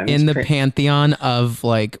Scary Island in the crazy. pantheon of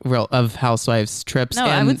like of housewives trips. No,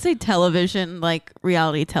 and, I would say television, like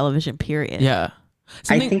reality television, period. Yeah.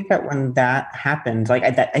 I think that when that happened, like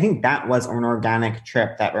I think that was an organic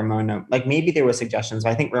trip that Ramona, like maybe there were suggestions,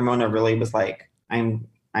 but I think Ramona really was like, I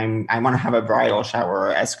want to have a bridal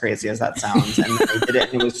shower, as crazy as that sounds. And they did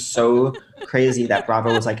it, and it was so crazy that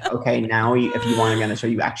Bravo was like, okay, now if you want to be on the show,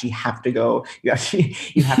 you actually have to go. You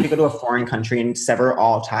have to go to a foreign country and sever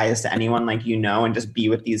all ties to anyone like and just be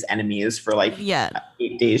with these enemies for like 8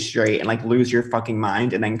 days straight and like lose your fucking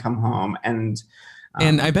mind and then come home and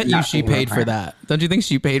I bet you she paid for that. Don't you think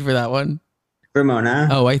she paid for that one? Ramona?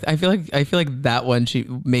 Oh, I feel like that one she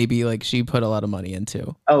put a lot of money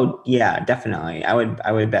into. Oh yeah, definitely. I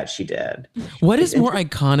would bet she did. What is more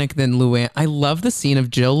iconic than Luann? I love the scene of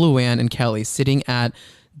Jill, Luann, and Kelly sitting at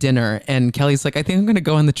dinner, and Kelly's like, I think I'm gonna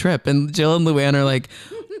go on the trip, and Jill and Luann are like,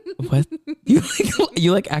 what?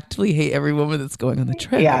 You actively hate every woman that's going on the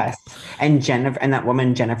trip. Yes. And that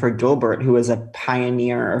woman Jennifer Gilbert, who was a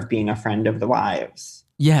pioneer of being a friend of the wives.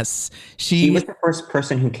 Yes. She was the first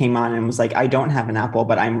person who came on and was like, I don't have an apple,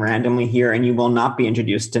 but I'm randomly here and you will not be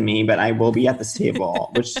introduced to me, but I will be at this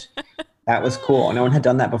table, which that was cool. No one had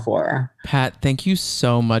done that before. Pat, thank you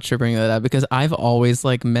so much for bringing that up, because I've always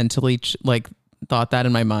mentally thought that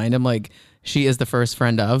in my mind. I'm like, she is the first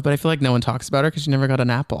friend of, but I feel like no one talks about her because she never got an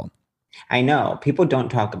apple. I know. People don't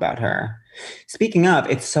talk about her. Speaking of,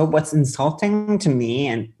 what's insulting to me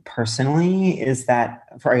and personally is that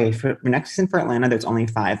for next season for Atlanta, there's only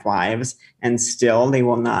 5 wives and still they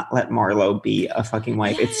will not let Marlo be a fucking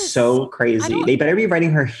wife. Yes. It's so crazy. They better be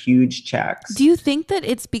writing her huge checks. Do you think that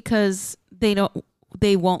it's because they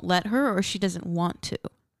won't let her, or she doesn't want to?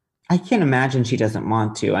 I can't imagine she doesn't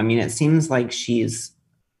want to. I mean, it seems like she's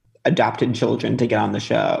adopted children to get on the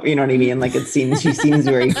show. You know what I mean? Like she seems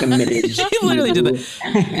very committed. She literally did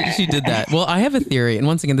that. She did that. Well, I have a theory. And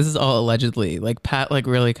once again, this is all allegedly. Like Pat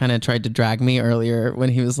really kind of tried to drag me earlier when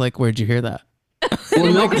he was like, where'd you hear that?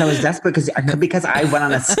 Well, no, because I was desperate because I went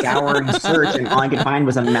on a scouring search and all I could find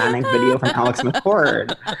was a manic video from Alex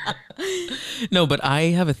McCord. No, but I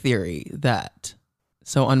have a theory that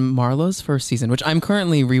so on Marlo's first season, which I'm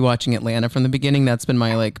currently rewatching Atlanta from the beginning, that's been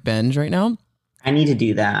my binge right now. I need to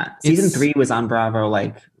do that. Season 3 was on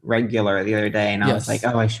Bravo regular the other day, and I was like,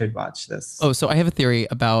 oh, I should watch this. Oh, so I have a theory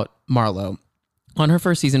about Marlo. On her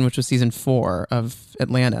first season, which was season 4 of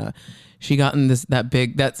Atlanta, she got in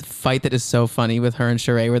that fight that is so funny with her and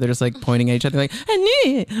Sheree, where they're just pointing at each other over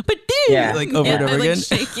and over again.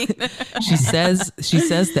 Shaking. She says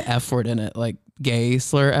the F word in it, gay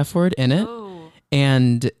slur F word in it,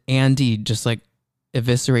 and Andy just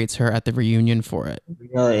eviscerates her at the reunion for it.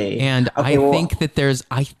 Really? And I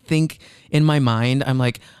think in my mind, I'm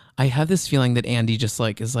like, I have this feeling that Andy just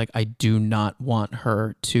is I do not want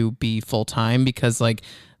her to be full time because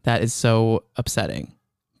that is so upsetting.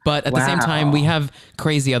 But at the same time, we have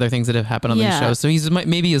crazy other things that have happened on these shows. So he's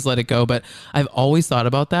let it go. But I've always thought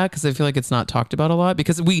about that because I feel like it's not talked about a lot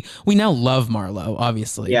because we now love Marlo,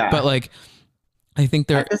 obviously. Yeah. But I think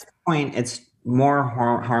at this point, it's more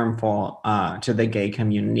harmful to the gay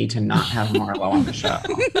community to not have Marlo on the show.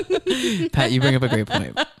 Pat, you bring up a great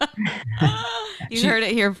point. You heard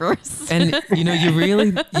it here first. And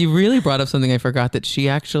you really brought up something I forgot, that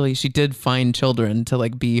she did find children to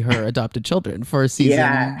be her adopted children for a season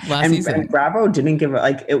last season. And Bravo didn't give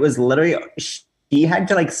her it was literally she had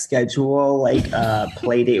to schedule a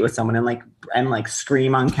play date with someone and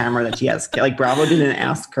scream on camera that she has Bravo didn't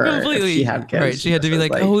ask her if she had kids. Right, she had to be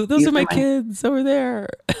oh, those are my kids over there.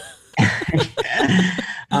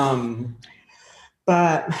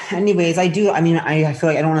 But anyways, I feel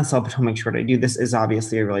like I don't want to sell Potomac short. This is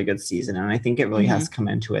obviously a really good season, and I think it really has come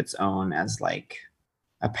into its own as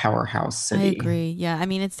a powerhouse city. I agree. Yeah, I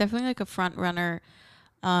mean, it's definitely a front runner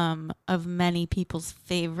of many people's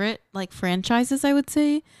favorite franchises, I would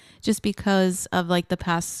say, just because of the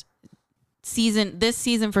past season, this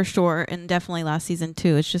season for sure, and definitely last season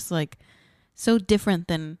too. It's just so different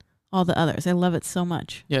than all the others. I love it so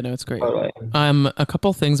much. Yeah, no, it's great. Totally. A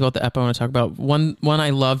couple things about the ep I want to talk about. One,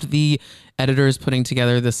 I loved the editors putting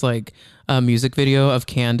together this like music video of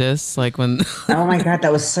Candace, like when Oh my God,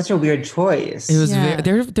 that was such a weird choice. it was. Yeah.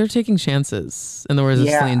 They're taking chances, in the words of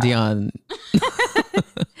Yeah. Celine Dion.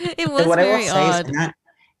 It was What I very will say is odd.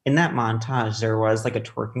 in that montage, there was like a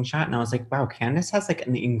twerking shot, and I was like, wow, Candace has like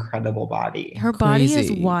an incredible body. Her body is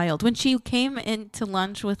Crazy. wild. When she came into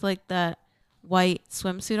lunch with like that white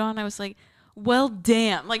swimsuit on, I was like, well,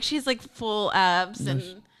 damn. Like she's like full abs and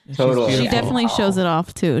Totally. she beautiful. definitely shows it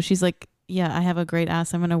off too. She's like, yeah, I have a great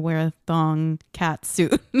ass. I'm going to wear a thong cat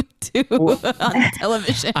suit too on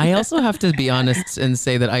television. I also have to be honest and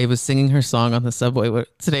say that I was singing her song on the subway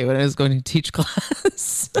today when I was going to teach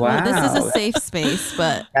class. Wow. Well, this is a safe space,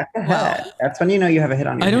 but That's a hit. That's when you know you have a hit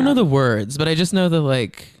on your I don't know hands. the words, but I just know the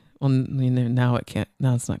like. Well, now it can't.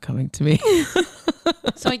 Now it's not coming to me.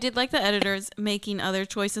 so I did like the editors making other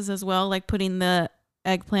choices as well, like putting the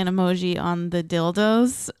eggplant emoji on the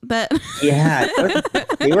dildos. That Yeah,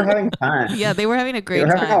 they were having fun. yeah, they were having a They great were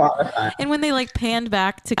having a time. lot of fun. And when they like panned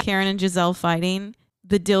back to Karen and Giselle fighting,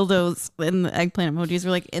 the dildos and the eggplant emojis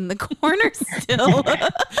were like in the corner still.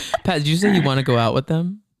 Pat, did you say you want to go out with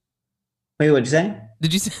them? Wait, what'd you say?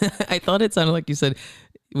 Did you say? I thought it sounded like you said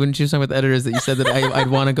when she was talking with the editors that you said that I'd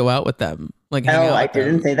want to go out with them. Like, hang out No, I with them.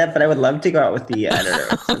 didn't say that, but I would love to go out with the editors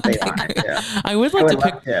if they wanted to. I would I like would to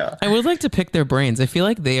pick. love to. I would like to pick their brains. I feel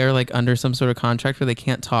like they are like under some sort of contract where they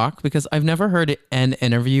can't talk because I've never heard an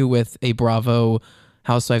interview with a Bravo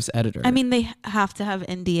Housewives editor. I mean, they have to have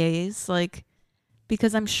NDAs, like,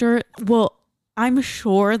 because I'm sure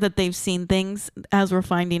that they've seen things, as we're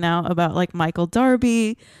finding out about like Michael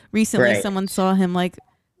Darby. Recently, Right. someone saw him like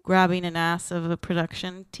grabbing an ass of a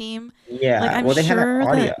production team. Yeah. Like, I'm well, they sure have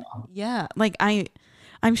audio. that, yeah, like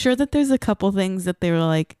I'm sure that there's a couple things that they were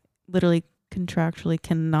like literally contractually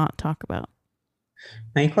cannot talk about.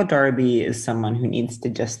 Michael Darby is someone who needs to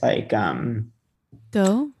just like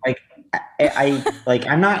Go. I like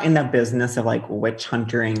I'm not in the business of like witch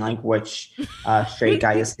hunting, like which straight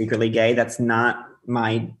guy is secretly gay. That's not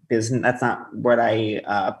my business. That's not what I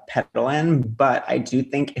peddle in. But I do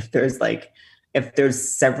think if there's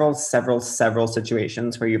several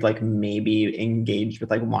situations where you've like maybe engaged with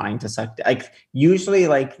like wanting to suck, like usually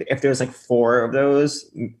like if there's like 4 of those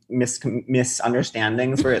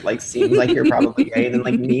misunderstandings where it like seems like you're probably gay, then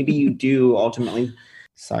like maybe you do ultimately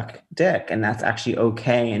suck dick, and that's actually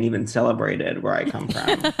okay and even celebrated where I come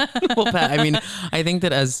from. well, Pat, I mean, I think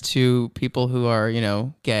that as two people who are,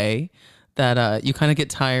 gay, that you kind of get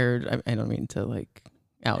tired. I don't mean to like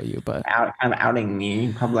out you, but Kind of outing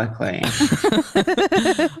me publicly.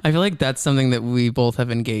 I feel like that's something that we both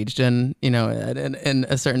have engaged in, in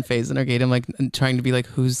a certain phase in our gay. I'm like trying to be like,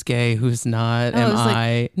 who's gay, who's not? Am it's like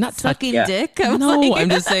I not sucking Yeah. dick? I was No, like- I'm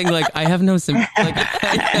just saying like I have no I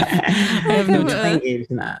have no I'm just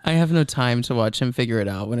engaged in that. I have no time to watch him figure it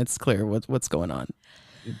out when it's clear what's going on.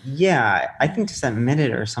 Yeah, I think just admit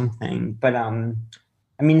it or something. But I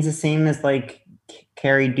mean, it's the same as like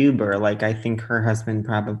Carrie Duber. Like, I think her husband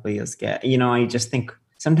probably is gay. I just think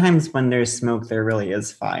sometimes when there's smoke, there really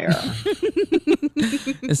is fire,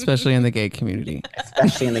 Especially in the gay community.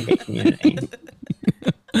 especially in the gay community.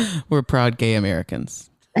 We're proud gay Americans.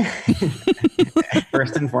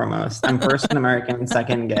 First and foremost, I'm first an American,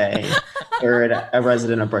 second gay, third a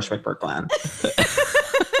resident of Bushwick, Brooklyn.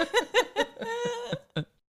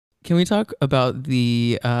 Can we talk about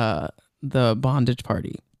the bondage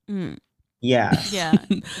party? Mm, Yes. yeah.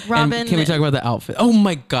 Robin. And can we talk about the outfit? Oh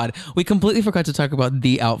my God. We completely forgot to talk about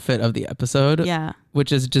the outfit of the episode, Yeah.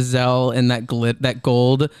 which is Giselle in that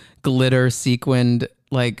gold glitter sequined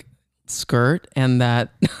like skirt and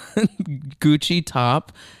that Gucci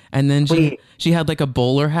top. And then Wait. she had like a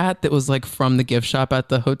bowler hat that was like from the gift shop at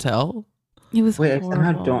the hotel. It was Wait, I somehow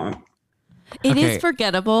horrible. don't. It is Okay.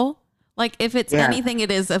 forgettable. Like if it's Yeah. anything, it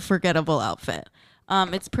is a forgettable outfit.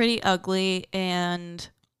 It's pretty ugly and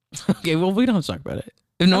Okay, well, we don't have to talk about it.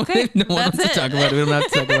 If no, Okay, if no one that's wants to it. talk about it, we don't have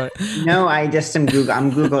to talk about it. No, I just am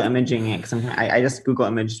I'm Google imaging it because I just Google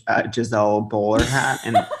image Giselle bowler hat,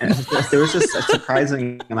 and there was just a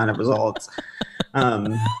surprising amount of results.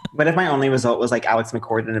 But if my only result was like Alex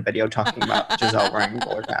McCord in a video talking about Giselle wearing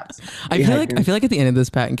bowler hats, I feel like at the end of this,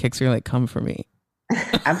 Pat and Kix are like, come for me.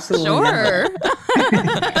 absolutely never.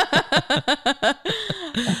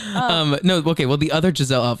 No, okay. Well, the other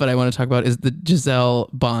Giselle outfit I want to talk about is the Giselle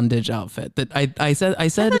bondage outfit that I said I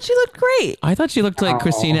thought she looked great. I thought she looked like Oh.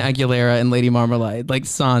 Christina Aguilera and Lady Marmalade, like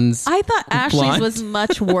Sans. I thought Ashley's Blonde. was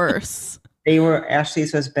much worse.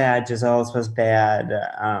 Ashley's was bad, Giselle's was bad.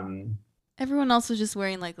 Everyone else was just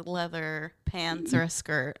wearing like leather pants or a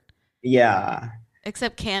skirt. Yeah.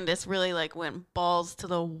 Except Candace really like went balls to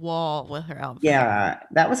the wall with her outfit. Yeah,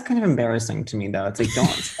 that was kind of embarrassing to me though. It's like don't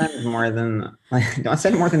spend more than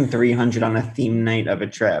 300 on a theme night of a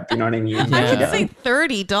trip. You know what I mean? I Yeah. would say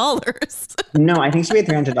 $30. No, I think she paid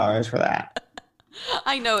 $300 for that.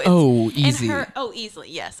 I know. Easy.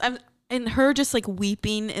 Easily, yes. And her just like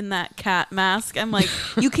weeping in that cat mask. I'm like,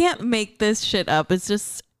 you can't make this shit up. It's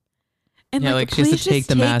just, and Yeah, like she has to take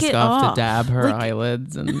the mask off to dab her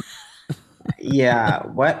eyelids and. Yeah.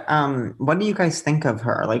 What do you guys think of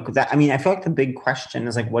her? Like that, I mean, I feel like the big question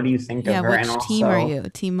is like, what do you think of her? Which team are you?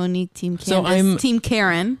 Team Monique, Team Candace, So I'm Team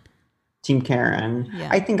Karen. Team Karen. Yeah.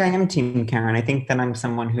 I think I am Team Karen. I think that I'm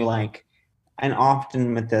someone who like, and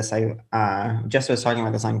often with this, I just was talking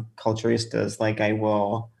about this on Culturistas, like I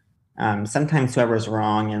will sometimes whoever's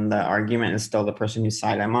wrong in the argument is still the person whose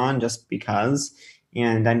side I'm on just because.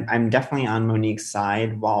 And I'm definitely on Monique's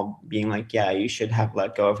side while being like, yeah, you should have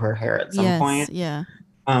let go of her hair at some point. Yeah.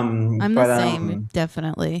 I'm the same,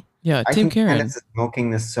 definitely. Yeah, I Team think Karen. Candace is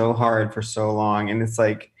milking this so hard for so long, and it's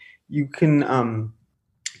like you can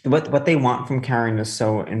what they want from Karen is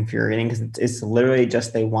so infuriating because it's literally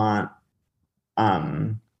just they want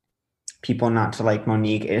people not to like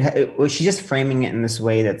Monique. She's just framing it in this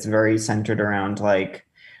way that's very centered around like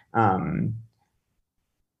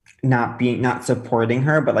not supporting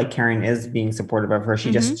her, but like Karen is being supportive of her.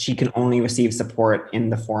 She can only receive support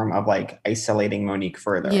in the form of like isolating Monique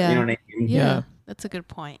further. Yeah. You know what I mean? Yeah. That's a good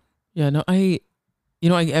point. Yeah, no,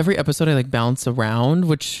 every episode I like bounce around,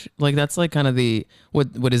 which like that's like kind of the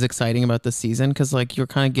what is exciting about this season because like you're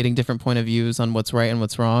kind of getting different point of views on what's right and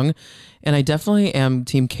what's wrong, and I definitely am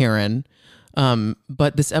Team Karen,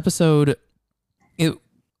 but this episode,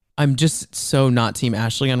 I'm just so not Team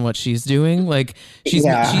Ashley on what she's doing. Like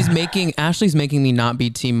Ashley's making me not be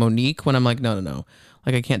Team Monique when I'm like no,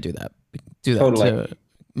 like I can't do that Totally. to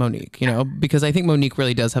Monique, because I think Monique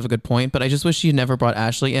really does have a good point, but I just wish she had never brought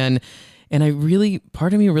Ashley in. And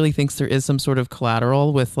part of me really thinks there is some sort of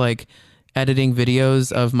collateral with like editing videos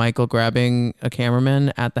of Michael grabbing a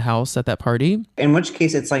cameraman at the house at that party. In which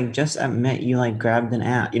case, it's like just admit you like grabbed an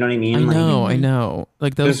app. You know what I mean? I know.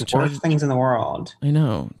 Like those there's worse things in the world. I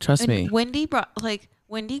know. Trust me. Wendy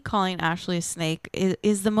calling Ashley a snake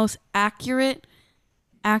is the most accurate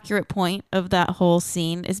point of that whole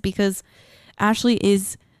scene is because Ashley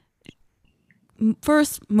is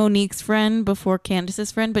first Monique's friend before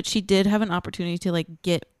Candace's friend, but she did have an opportunity to like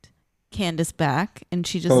get Candace back and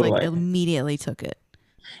she just like immediately took it.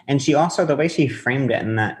 And she also, the way she framed it,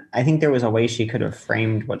 and that I think there was a way she could have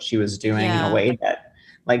framed what she was doing in a way that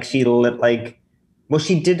like she lit like, well,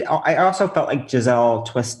 she did. I also felt like Giselle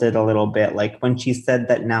twisted a little bit. Like when she said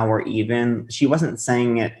that now we're even, she wasn't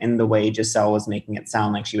saying it in the way Giselle was making it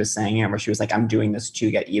sound like she was saying it, where she was like, I'm doing this to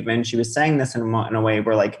get even. She was saying this in a way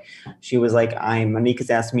where like, she was like, Monique has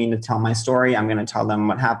asked me to tell my story. I'm going to tell them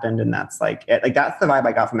what happened. And that's like, like, that's the vibe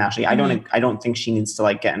I got from Ashley. I don't think she needs to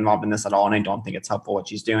like get involved in this at all. And I don't think it's helpful what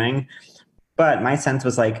she's doing. But my sense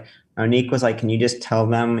was like, Monique was like, can you just tell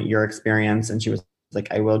them your experience? And she was like,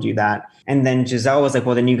 I will do that. And then Giselle was like,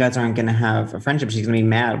 well, then you guys aren't going to have a friendship. She's going to be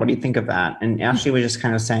mad. What do you think of that? And Ashley was just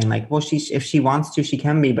kind of saying like, well, if she wants to, she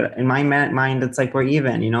can be. But in my mind, it's like, we're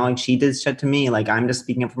even, like she did shit to me. Like I'm just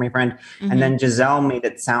speaking up for my friend. Mm-hmm. And then Giselle made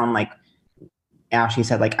it sound like Ashley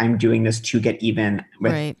said, like, I'm doing this to get even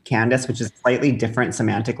with Candace, which is slightly different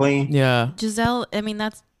semantically. Yeah. Giselle, I mean,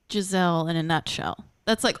 that's Giselle in a nutshell.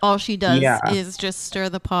 That's like all she does is just stir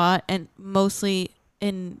the pot, and mostly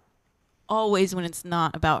always when it's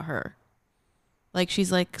not about her. Like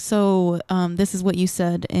she's like, so this is what you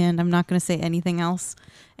said and I'm not going to say anything else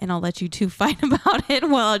and I'll let you two fight about it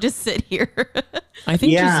while I'll just sit here. I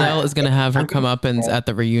think Giselle is going to have her comeuppance at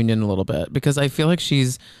the reunion a little bit because I feel like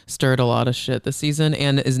she's stirred a lot of shit this season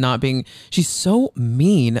and she's so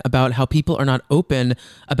mean about how people are not open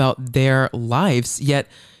about their lives, yet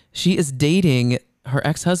she is dating her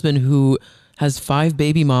ex-husband who has 5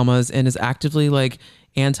 baby mamas and is actively like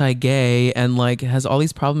anti-gay and like has all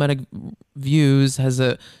these problematic views, has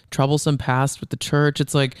a troublesome past with the church.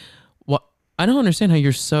 It's like, what? I don't understand how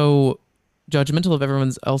you're so judgmental of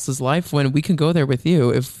everyone else's life when we can go there with you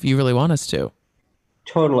if you really want us to.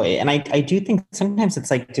 Totally. And I do think sometimes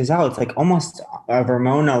it's like Giselle, it's like almost a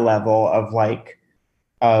Ramona level of like,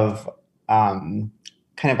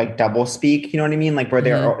 kind of like double speak, you know what I mean? Like where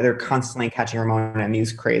they're constantly catching Ramona in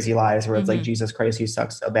these crazy lies where it's like, Jesus Christ, you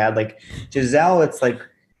suck so bad. Like Giselle, it's like,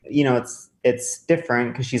 it's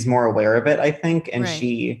different because she's more aware of it, I think. And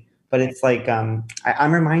but it's like, I'm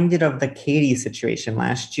reminded of the Katie situation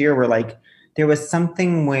last year where like, there was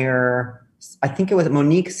something where I think it was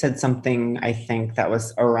Monique said something, I think that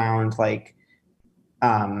was around like,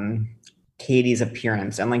 Katie's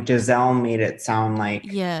appearance, and like Giselle made it sound like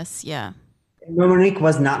Yes, yeah. Monique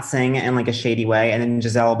was not saying it in like a shady way, and then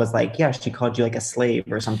Giselle was like, "Yeah, she called you like a slave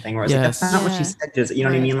or something." Where it's like, Yes. that's not what she Yeah. said. Just you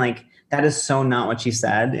know what I mean? Like that is so not what she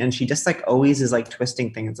said, and she just like always is like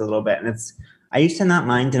twisting things a little bit, and it's. I used to not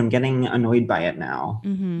mind, and I'm getting annoyed by it now.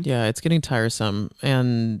 Mm-hmm. Yeah, it's getting tiresome.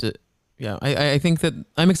 And yeah, I think that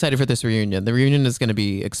I'm excited for this reunion. The reunion is going to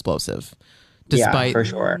be explosive. Yeah, Despite for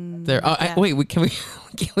sure. their, Yeah. can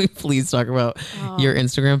we please talk about your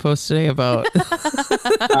Instagram post today about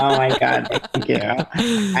Oh my god, thank you.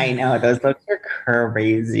 I know those looks are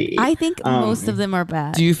crazy. I think most of them are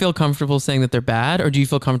bad. do you feel comfortable saying that they're bad, or do you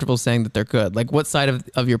feel comfortable saying that they're good? Like, what side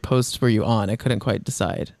of your post were you on? I couldn't quite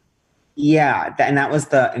decide. Yeah, and that was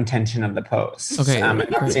the intention of the post. Okay,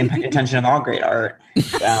 That's the intention of all great art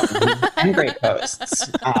and great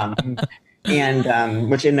posts. And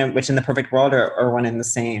which in the perfect world are one and the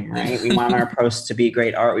same, right? We want our posts to be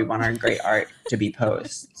great art. We want our great art to be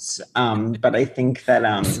posts. But I think that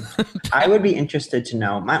I would be interested to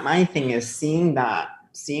know. My thing is seeing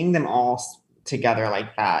them all together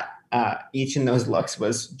like that. Each in those looks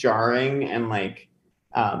was jarring and like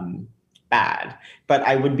bad. But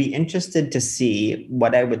I would be interested to see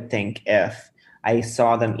what I would think if I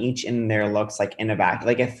saw them each in their looks like in a vacuum.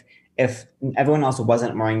 Like if everyone else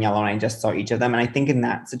wasn't wearing yellow and I just saw each of them. And I think in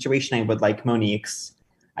that situation, I would like Monique's.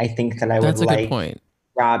 I think that I would That's a good like point.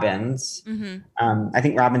 Robin's. Mm-hmm. I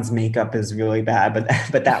think Robin's makeup is really bad,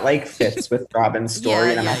 but that like fits with Robin's story, Yeah,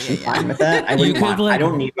 and I'm yeah, actually yeah, fine with it. I wouldn't could, want. like- I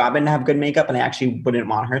don't need Robin to have good makeup, and I actually wouldn't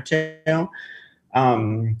want her to.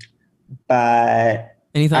 But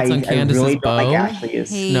Any thoughts on I Candace's really don't bow? like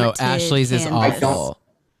Ashley's. No, Hated Ashley's is Candace. awful.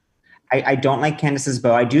 I don't like Candace's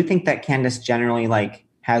bow. I do think that Candace generally like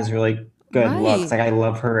has really good Right. looks. Like I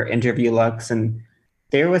love her interview looks, and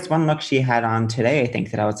there was one look she had on today. I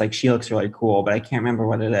think that I was like, she looks really cool, but I can't remember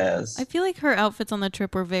what it is. I feel like her outfits on the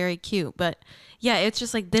trip were very cute, but yeah, it's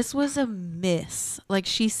just like this was a miss. Like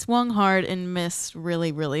she swung hard and missed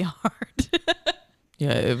really, really hard.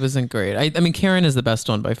 Yeah, it wasn't great. I mean, Karen is the best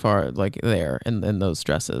one by far, like there in those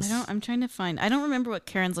dresses. I'm trying to find. I don't remember what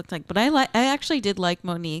Karen's looked like, but I actually did like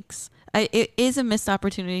Monique's. It is a missed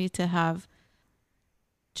opportunity to have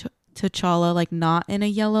T'Challa like not in a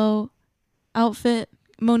yellow outfit.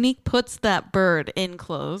 Monique puts that bird in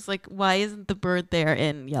clothes. Like, why isn't the bird there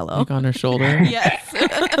in yellow? Like on her shoulder. Yes.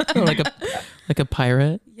 like a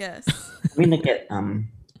pirate. Yes. Let me look at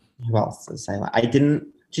who else is I like? I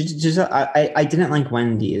didn't like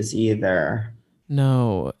Wendy's either.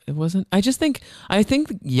 No, it wasn't. I think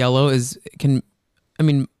yellow I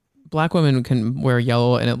mean, black women can wear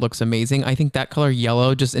yellow and it looks amazing. I think that color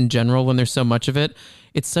yellow, just in general, when there's so much of it,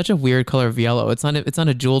 it's such a weird color of yellow. It's not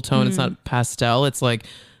a jewel tone. It's not pastel. It's like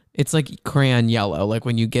crayon yellow, like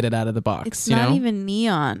when you get it out of the box. It's you not know? even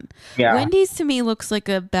neon. Yeah. Wendy's to me looks like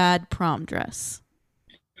a bad prom dress.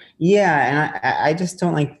 Yeah, and I just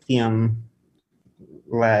don't like the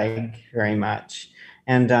leg very much.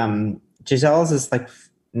 And Giselle's is like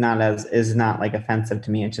not like offensive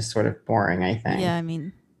to me. It's just sort of boring, I think. Yeah, I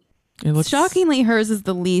mean, It looks shockingly, hers is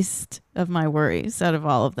the least of my worries out of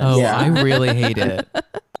all of them. Oh, Yeah. I really hate it.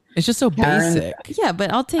 It's just so Karen- basic. Yeah,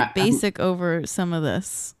 but I'll take basic over some of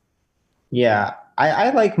this. Yeah.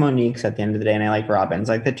 I like Monique's at the end of the day, and I like Robin's,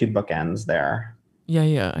 like the two bookends there.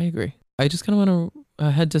 Yeah, I agree. I just kind of want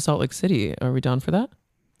to head to Salt Lake City. Are we down for that?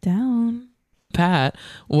 Down. Pat,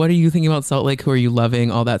 what are you thinking about Salt Lake? Who are you loving?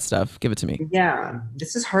 All that stuff. Give it to me. Yeah,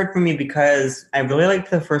 this is hard for me because I really liked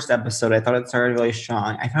the first episode. I thought it started really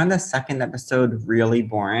strong. I found the second episode really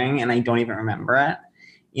boring, and I don't even remember it.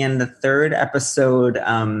 And the third episode,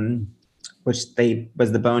 which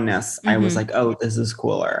was the bonus, I was like, oh, this is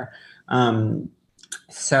cooler.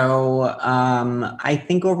 So I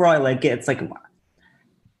think overall I like it. It's like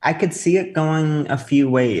I could see it going a few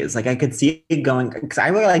ways. Like I could see it going because I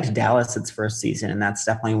really liked Dallas its first season, and that's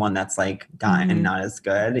definitely one that's like done and not as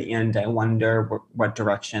good. And I wonder what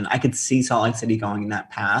direction I could see Salt Lake City going in that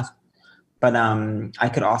path. But I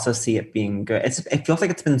could also see it being good. It feels like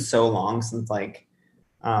it's been so long since like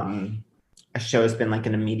a show has been like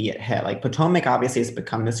an immediate hit. Like Potomac obviously has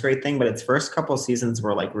become this great thing, but its first couple seasons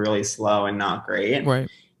were like really slow and not great. Right.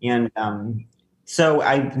 And so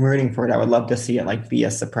I'm rooting for it. I would love to see it like be a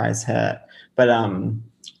surprise hit. But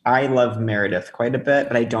I love Meredith quite a bit,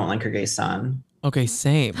 but I don't like her gay son. Okay,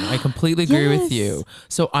 same. I completely agree with Yes. you.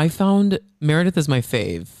 So I found Meredith is my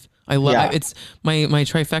fave. I love Yeah. it's my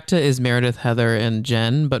trifecta is Meredith, Heather, and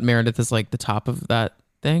Jen, but Meredith is like the top of that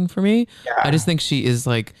thing for me. Yeah. I just think she is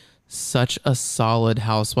like such a solid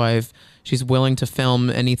housewife. She's willing to film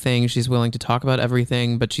anything. She's willing to talk about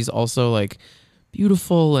everything, but she's also like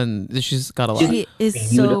beautiful, and she's got a lot. She is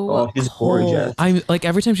Beautiful. so She's cold. gorgeous. I'm like,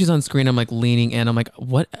 every time she's on screen, I'm like leaning in. I'm like,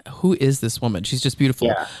 who is this woman? She's just beautiful.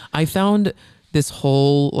 Yeah. I found this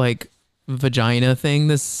whole like vagina thing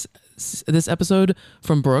this episode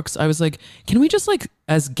from Brooks. I was like, can we just like,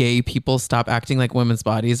 as gay people, stop acting like women's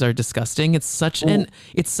bodies are disgusting? It's such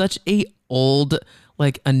a old,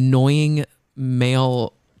 like, annoying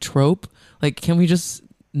male trope. Like, can we just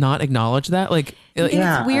not acknowledge that? Like,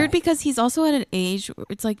 It's weird because he's also at an age where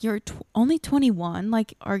it's like you're only 21,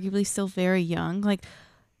 like arguably still very young. Like,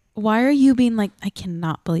 why are you being like, I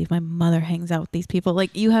cannot believe my mother hangs out with these people?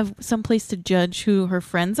 Like, you have some place to judge who her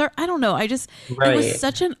friends are. I don't know. It was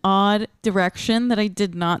such an odd direction that I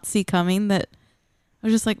did not see coming, that I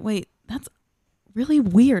was just like, wait, that's really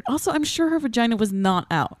weird. Also, I'm sure her vagina was not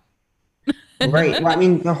out. Right. Well, I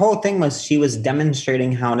mean, the whole thing was she was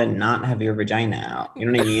demonstrating how to not have your vagina out. You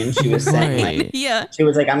know what I mean? She was saying like, yeah. she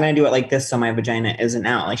was like, I'm going to do it like this so my vagina isn't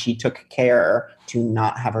out. Like, she took care to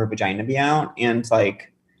not have her vagina be out. And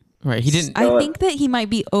like, right. He didn't. I think that he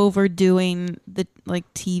might be overdoing the like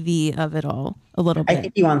TV of it all a little bit. I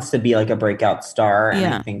think he wants to be like a breakout star. And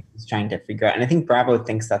Yeah. I think he's trying to figure out. And I think Bravo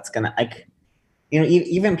thinks that's going to, like, you know,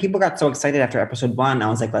 even people got so excited after episode 1. I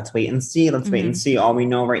was like, let's wait and see. Let's wait and see. All we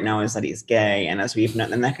know right now is that he's gay. And as we've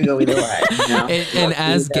known, and that could go either way. You know? And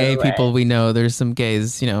as gay people, we know there's some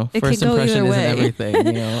gays, you know, It first can go impression either isn't way. everything,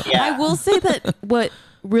 you know. Yeah. I will say that what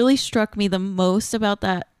really struck me the most about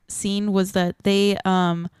that scene was that they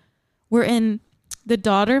were in, the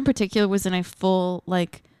daughter in particular was in a full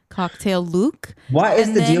like cocktail look. What is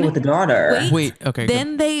And the deal then- with the daughter? Wait, okay.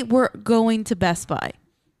 Then they were going to Best Buy.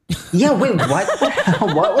 Yeah, wait, what?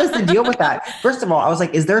 What was the deal with that? First of all, I was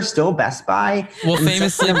like, is there still Best Buy? Well, And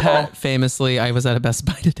famously, second of all- Pat, famously, I was at a Best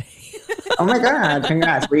Buy today. Oh my God,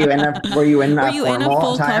 congrats. Were you in a Were you in a formal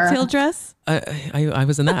full attire? cocktail dress? I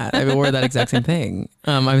was in that. I wore that exact same thing.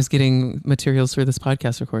 I was getting materials for this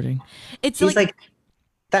podcast recording. It's She's like,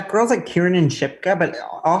 that girl's like Kieran and Shipka, but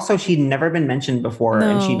also she'd never been mentioned before,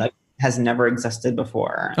 and she No. like has never existed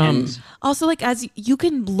before. And also like, as you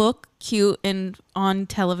can look cute and on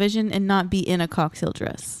television and not be in a cocktail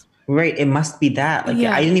dress. right, it must be that. Like,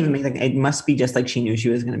 Yeah. I didn't even make like it must be just like she knew she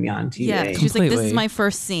was going to be on TV. Yeah, she's like, this Completely. is my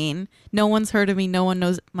first scene. No one's heard of me. No one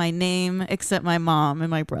knows my name except my mom and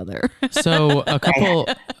my brother. So a couple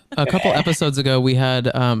episodes ago, we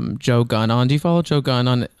had Joe Gunn on. Do you follow Joe Gunn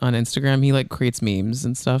on Instagram? He like creates memes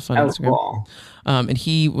and stuff on Oh, Instagram. cool. And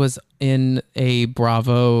he was in a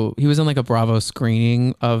Bravo. He was in like a Bravo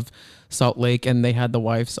screening of Salt Lake, and they had the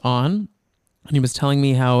wives on, and he was telling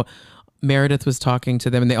me how Meredith was talking to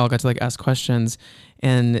them, and they all got to like ask questions.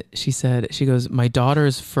 And she goes, my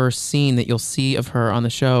daughter's first scene that you'll see of her on the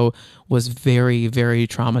show was very, very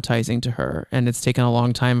traumatizing to her, and it's taken a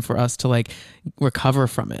long time for us to like recover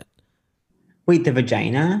from it. Wait, the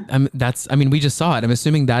vagina? We just saw it. I'm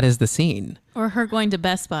assuming that is the scene. Or her going to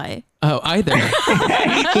Best Buy. Oh, either.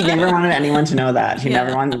 She never wanted anyone to know that. She Yeah.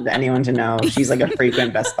 never wanted anyone to know she's like a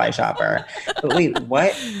frequent Best Buy shopper. But wait,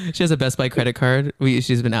 what? She has a Best Buy credit card.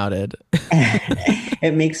 She's been outed.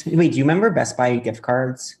 It makes me wait. Do you remember Best Buy gift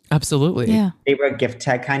cards? Absolutely. Yeah. They were a gift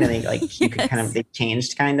tag kind of. They like you could kind of they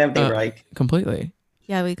changed kind of. They were like Completely.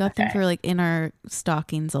 Yeah, we got them Okay. for like in our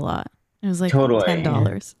stockings a lot. It was like Totally.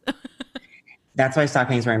 $10. that's why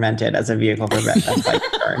stockings were invented as a vehicle for Best Buy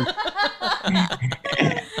gift card.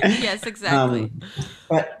 Yes, exactly.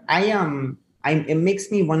 But it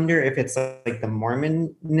makes me wonder if it's like the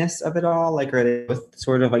Mormonness of it all. Like, are they both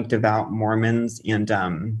sort of like devout Mormons, and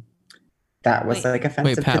that was Wait. like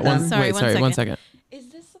offensive Wait, Pat. to them? Sorry, one One second. second. Is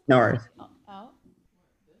this No worries. out?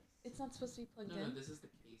 It's not supposed to be plugged in. This is the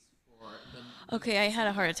case for the. Okay, I had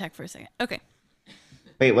a heart attack for a second. Okay.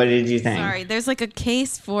 Wait, what did you think? Sorry. There's like a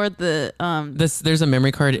case for the There's a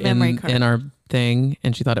memory card Memory card. in our thing,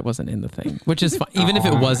 and she thought it wasn't in the thing, which is fine. Even if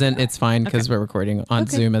it wasn't, it's fine because we're recording on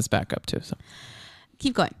Okay. Zoom as backup too. So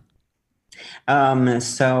keep going.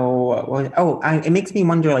 It makes me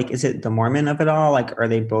wonder, like, is it the Mormon of it all? Like, are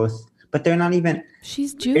they both? But they're not even.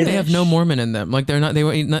 She's Jewish. they have no Mormon in them. Like they're not. They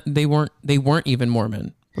weren't even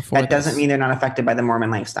Mormon before. That doesn't mean they're not affected by the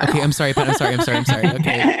Mormon lifestyle. Okay, I'm sorry, Pat. I'm sorry.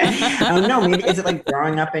 Okay. No, maybe is it like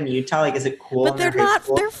growing up in Utah? Like, is it cool? But in they're their high not.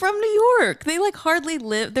 school? They're from New York. They like hardly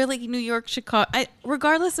live. They're like New York, Chicago.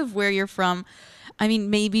 Regardless of where you're from, I mean,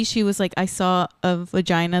 maybe she was like, I saw a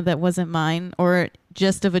vagina that wasn't mine, or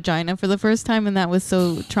just a vagina for the first time, and that was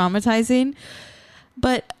so traumatizing.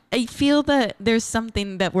 But I feel that there's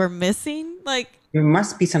something that we're missing. Like, There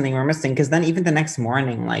must be something we're missing, because then even the next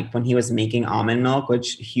morning, like when he was making almond milk,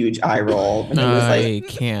 which huge eye roll, and he was I like,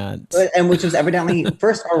 can't. and which was evidently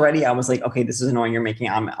first already, I was like, okay, this is annoying. You're making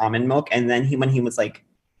almond milk, and then when he was like,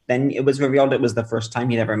 then it was revealed it was the first time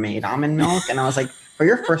he'd ever made almond milk. And I was like, for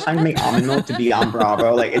your first time to make almond milk to be on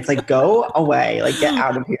Bravo, like, it's like, go away, like, get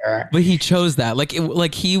out of here. But he chose that. Like,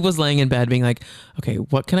 like he was laying in bed being like, okay,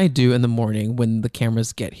 what can I do in the morning when the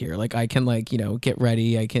cameras get here? Like, I can, like, you know, get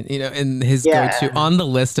ready. I can, you know, and his go-to on the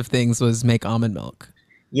list of things was make almond milk.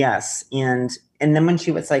 Yes. And then when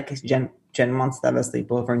she was like, Jen wants to have a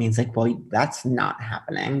sleepover, and he's like, well, that's not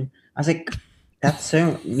happening. I was like, that's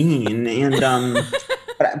so mean. And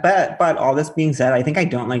but all this being said, I think I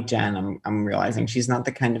don't like Jen. I'm realizing she's not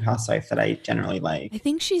the kind of housewife that I generally like. I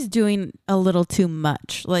think she's doing a little too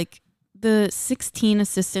much. Like the 16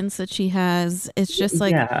 assistants that she has, it's just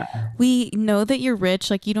like, we know that you're rich.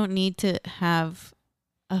 Like, you don't need to have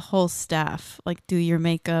a whole staff like do your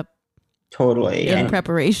makeup. Totally. In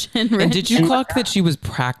preparation. Rich. And did you clock that she was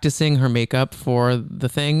practicing her makeup for the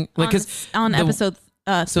thing? Like, on episode 3.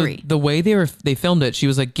 So the way they filmed it, she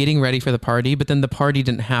was like getting ready for the party, but then the party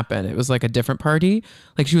didn't happen. It was like a different party.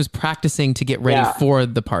 Like, she was practicing to get ready for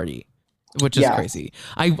the party, which is crazy.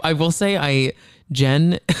 I will say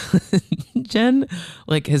Jen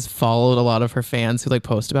like has followed a lot of her fans who like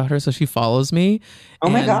post about her, so she follows me. Oh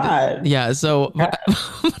my god! Yeah, so but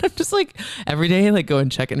I'm just like every day I like go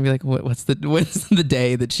and check it and be like, when's the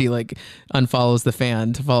day that she like unfollows the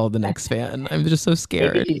fan to follow the next fan? I'm just so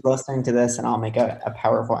scared. Maybe she's listening to this and I'll make a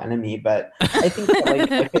powerful enemy. But I think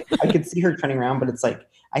that, like I could see her turning around, but it's like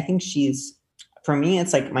I think for me,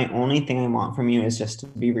 it's like my only thing I want from you is just to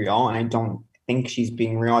be real, and I don't think she's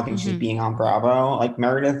being real. I think she's being on Bravo. Like,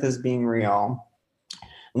 Meredith is being real.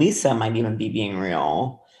 Lisa might even be being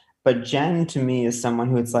real. But Jen, to me, is someone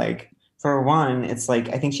who it's like, for one, it's like,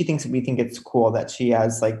 I think we think it's cool that she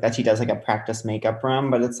has like, that she does like a practice makeup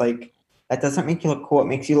room, but it's like, that doesn't make you look cool. It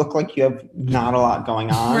makes you look like you have not a lot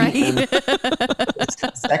going on. Right.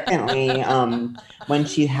 Secondly, when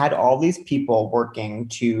she had all these people working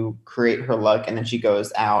to create her look, and then she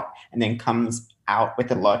goes out and then comes out with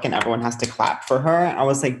the look and everyone has to clap for her, I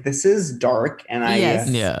was like, this is dark, and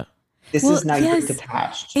this is not even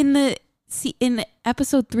detached. In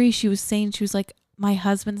episode 3, she was saying, she was like, my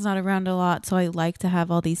husband's not around a lot, so I like to have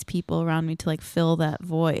all these people around me to like fill that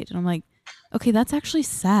void. And I'm like, okay, that's actually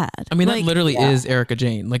sad. I mean, like, that literally is Erika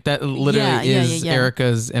Jayne. Like, that literally is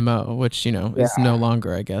Erika's MO, which, you know, is no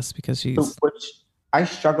longer, I guess, because she's... Which I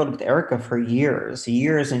struggled with Erika for years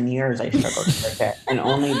and years. I struggled with Erika, and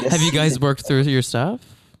only this. Have you guys worked through your stuff?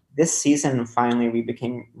 This season, finally, we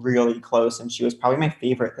became really close, and she was probably my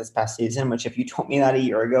favorite this past season. Which, if you told me that a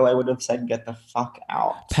year ago, I would have said, "Get the fuck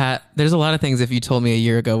out." Pat, there's a lot of things. If you told me a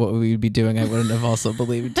year ago what we would be doing, I wouldn't have also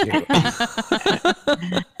believed you.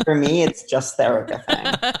 For me, it's just the Erika thing.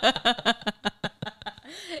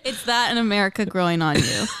 It's that in America growing on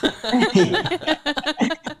you.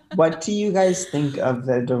 What do you guys think of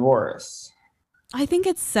the divorce? I think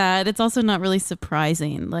it's sad. It's also not really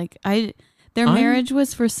surprising. Like, their marriage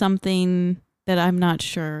was for something that I'm not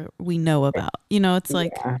sure we know about. You know, it's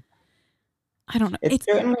like, I don't know. It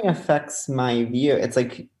certainly affects my view. It's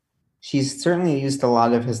like, she's certainly used a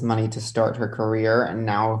lot of his money to start her career, and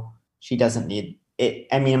now she doesn't need it.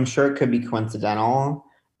 I mean, I'm sure it could be coincidental,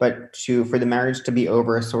 but for the marriage to be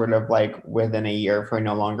over sort of like within a year for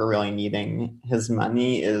no longer really needing his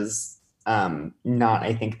money is not,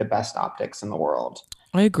 I think, the best optics in the world.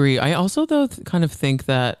 I agree. I also, though, kind of think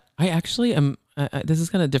that I actually am, this is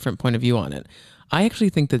kind of a different point of view on it. I actually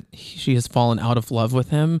think that she has fallen out of love with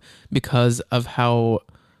him because of how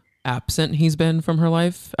absent he's been from her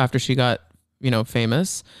life after she got, you know,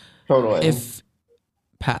 famous. Totally.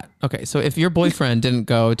 So if your boyfriend didn't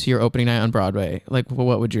go to your opening night on Broadway, like,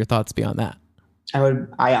 what would your thoughts be on that?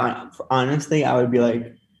 Honestly, I would be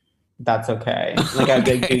like, that's okay. Like, I'd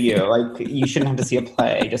be like, do you? Like, you shouldn't have to see a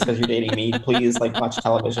play just because you're dating me. Please, like, watch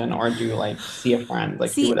television or do, like, see a friend.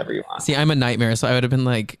 Like, do whatever you want. See, I'm a nightmare, so I would have been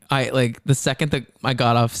like, the second that I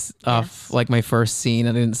got off like my first scene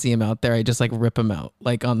and I didn't see him out there, I just like rip him out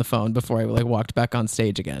like on the phone before I like walked back on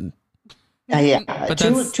stage again. Yeah. But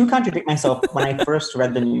to contradict myself, when I first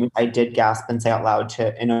read the news, I did gasp and say out loud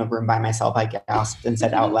in a room by myself. I gasped and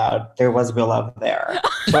said out loud, "There was real love there."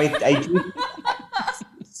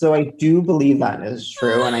 So I do believe that is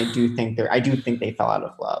true, and I do think they fell out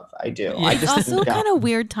of love. I do. Yeah. It's also kind of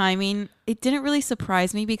weird timing. It didn't really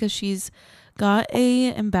surprise me because she's got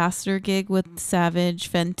a ambassador gig with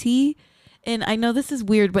Savage Fenty, and I know this is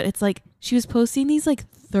weird, but it's like she was posting these like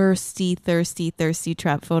thirsty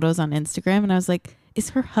trap photos on Instagram, and I was like, is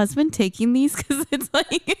her husband taking these? Because it's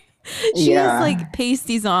like she has like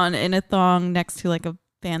pasties on in a thong next to like a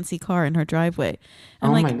fancy car in her driveway.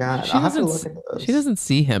 And my god, I'll have to look at those. She doesn't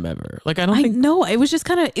see him ever. Like, I don't think. No, it was just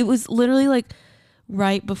kind of. It was literally like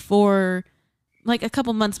right before like a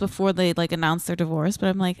couple months before they like announced their divorce,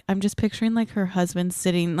 but I'm just picturing like her husband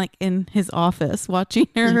sitting like in his office watching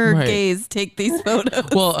her Right. gaze take these photos.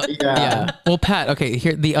 Well, Yeah. yeah. Well, Pat, okay,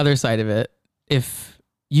 here the other side of it. If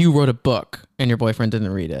you wrote a book and your boyfriend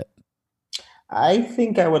didn't read it. I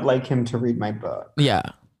think I would like him to read my book. Yeah.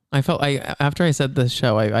 I felt after I said the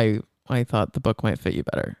show, I thought the book might fit you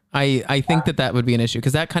better. I think that would be an issue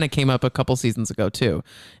because that kind of came up a couple seasons ago too.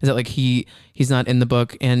 Is that like he's not in the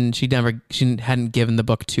book and she hadn't given the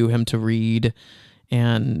book to him to read,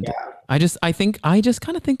 and I just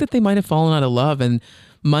kind of think that they might have fallen out of love and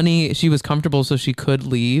money. She was comfortable so she could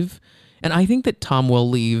leave, and I think that Tom will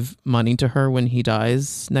leave money to her when he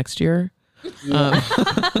dies next year.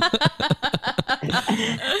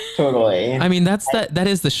 Totally. I mean, that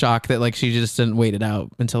is the shock that like she just didn't wait it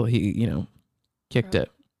out until he, kicked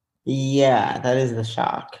it. Yeah, that is the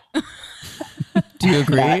shock. Do you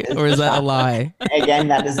agree? That is Or is the that a shock. lie? Again,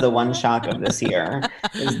 that is the one shock of this year,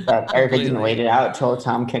 is that Erica didn't wait it out till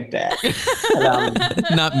Tom kicked it.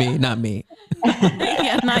 But, Not me.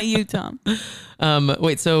 Yeah, not you, Tom.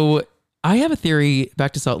 Wait, so I have a theory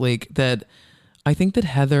back to Salt Lake that I think that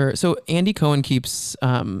Heather, so Andy Cohen keeps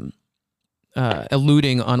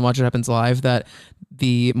alluding on Watch What Happens Live that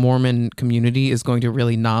the Mormon community is going to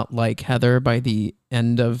really not like Heather by the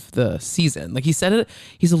end of the season. Like he said it,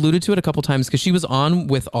 he's alluded to it a couple times because she was on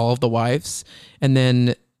with all of the wives,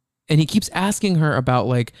 and he keeps asking her about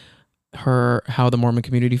like how the Mormon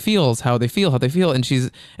community feels, how they feel,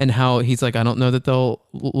 and how he's like, I don't know that they'll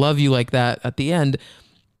love you like that at the end.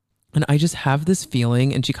 And I just have this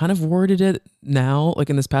feeling, and she kind of worded it now, like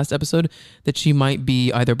in this past episode, that she might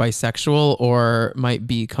be either bisexual or might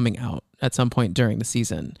be coming out at some point during the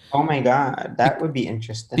season. oh my God, that would be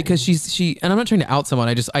interesting. Because she, and I'm not trying to out someone.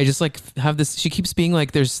 I just like have this. She keeps being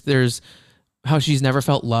like, there's how she's never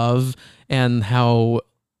felt love, and how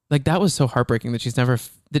like that was so heartbreaking that she's never.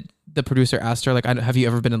 The producer asked her like, have you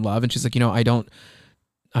ever been in love? And she's like, I don't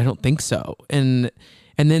think so.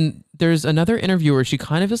 And then there's another interview where she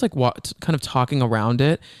kind of is like kind of talking around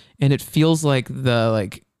it, and it feels like the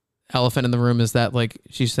like elephant in the room is that like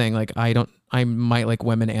she's saying like I might like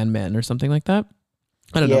women and men or something like that.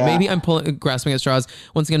 I don't know. Maybe I'm grasping at straws.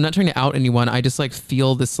 Once again, I'm not trying to out anyone. I just like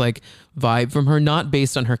feel this like vibe from her, not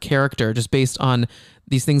based on her character, just based on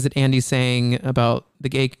these things that Andy's saying about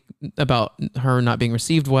about her not being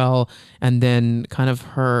received well, and then kind of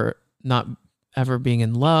her not ever being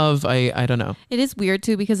in love. I don't know. It is weird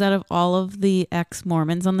too because out of all of the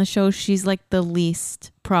ex-Mormons on the show, she's like the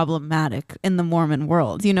least problematic in the Mormon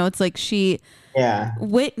world. It's like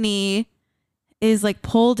Whitney is like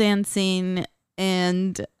pole dancing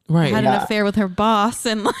and had an affair with her boss,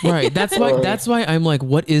 and like right. That's why I'm like,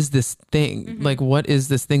 what is this thing? Mm-hmm. Like, what is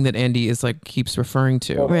this thing that Andy is like keeps referring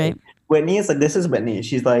to? Right. Whitney is like, this is Whitney.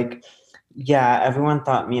 She's like, yeah, everyone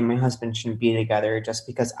thought me and my husband shouldn't be together just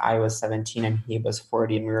because I was 17 and he was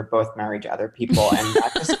 40 and we were both married to other people. And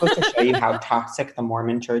that just goes to show you how toxic the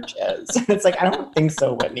Mormon church is. It's like, I don't think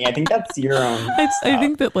so, Whitney. I think that's your own I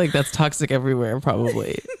think that like that's toxic everywhere,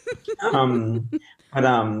 probably. But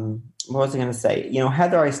what was I going to say?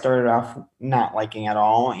 Heather, I started off not liking at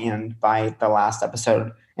all. And by the last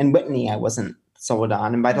episode, and Whitney, I wasn't sold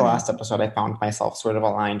on. And by the last episode, I found myself sort of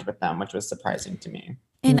aligned with them, which was surprising to me.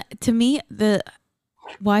 And to me, the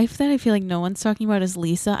wife that I feel like no one's talking about is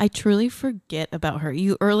Lisa. I truly forget about her.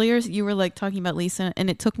 Earlier you were like talking about Lisa, and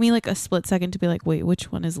it took me like a split second to be like, wait,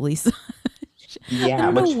 which one is Lisa?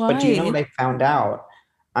 Yeah, but do you know what I found out?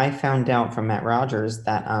 I found out from Matt Rogers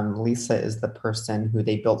that Lisa is the person who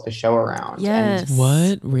they built the show around. Yes.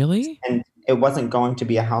 What? Really? And it wasn't going to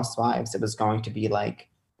be a Housewives. It was going to be like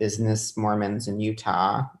Business Mormons in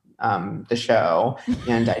Utah. The show,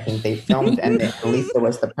 and I think they filmed, and Lisa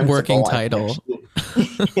was the principal. Working title.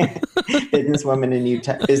 Business Mormons in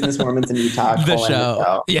Utah. The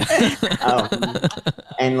show. Yeah.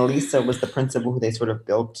 And Lisa was the principal who they sort of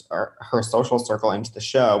built her social circle into the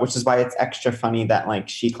show, which is why it's extra funny that like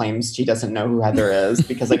she claims she doesn't know who Heather is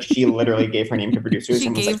because like she literally gave her name to producers. She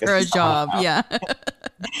and was gave like, her a job. Yeah.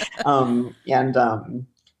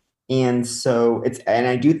 And so and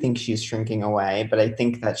I do think she's shrinking away, but I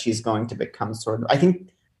think that she's going to become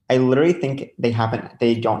I literally think they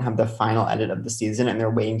don't have the final edit of the season and they're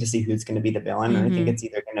waiting to see who's going to be the villain. Mm-hmm. And I think it's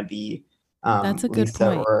either going to be that's a good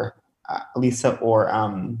point. Lisa or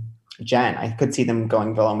Jen. I could see them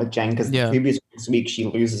going villain with Jen because the previous week she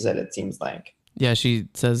loses it, it seems like. Yeah, she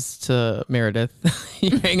says to Meredith,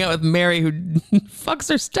 you hang out with Mary who fucks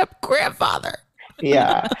her step-grandfather.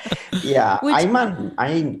 Yeah.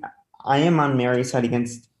 I am on Mary's side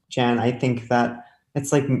against Jen. I think that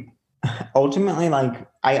it's like ultimately, like,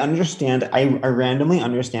 I randomly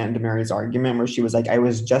understand Mary's argument where she was like, I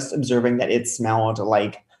was just observing that it smelled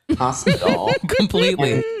like hospital.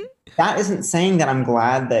 Completely. And that isn't saying that I'm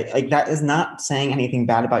glad that, like, that is not saying anything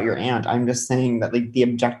bad about your aunt. I'm just saying that, like, the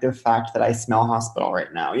objective fact that I smell hospital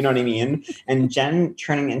right now. You know what I mean? And Jen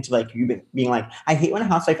turning into, like, you being like, I hate when a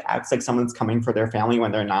housewife acts like someone's coming for their family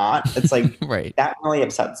when they're not. It's like, Right. that really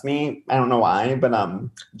upsets me. I don't know why, but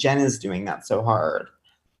Jen is doing that so hard.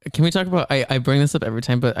 Can we talk about, I bring this up every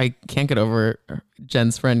time, but I can't get over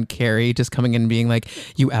Jen's friend Carrie just coming in and being like,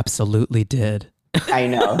 you absolutely did. I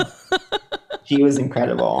know. She was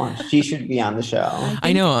incredible. She should be on the show.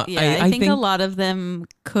 I know. Yeah, I think a lot of them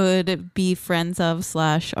could be friends of /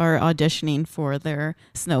 are auditioning for their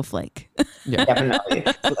snowflake. Yeah. Definitely.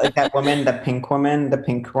 So, like, that woman, the pink woman who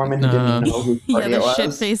didn't know who Yeah, Claudia the was.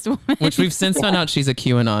 shit-faced woman. Which we've since found out she's a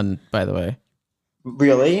QAnon, by the way.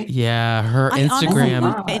 Really? Yeah, her I Instagram.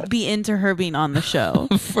 honestly would be into her being on the show.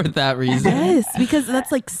 For that reason. Yes, because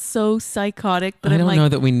that's like so psychotic that I I'm don't like, know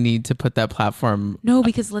that we need to put that platform. no,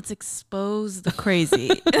 because let's expose the crazy.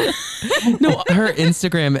 No, her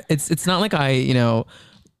Instagram, it's not like I,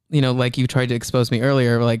 like you tried to expose me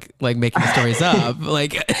earlier, like making stories up.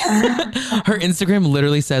 Like her Instagram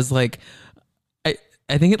literally says like,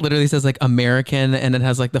 I think it literally says like American, and it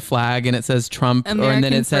has like the flag, and it says Trump, and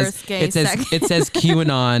then it says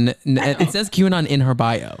QAnon. It says QAnon in her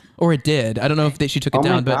bio, or it did. I don't know if she took it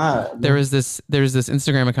down, but there's this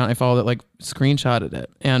Instagram account I follow that like screenshotted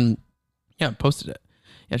it and posted it.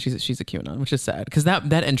 Yeah, she's a QAnon, which is sad because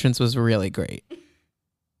that entrance was really great.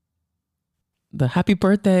 The happy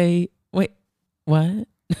birthday. Wait, what?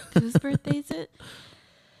 Whose birthday is it?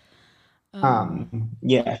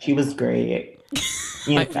 Yeah, she was great.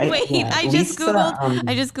 Yeah, I just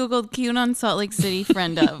googled QAnon Salt Lake City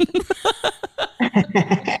friend of. This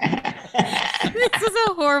is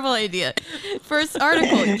a horrible idea. First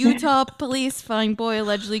article: Utah police find boy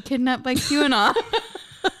allegedly kidnapped by QAnon.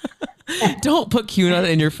 Don't put QAnon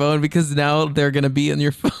in your phone because now they're gonna be in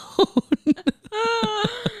your phone.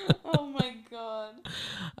 Oh my god.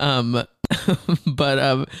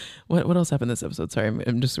 But what else happened this episode? Sorry,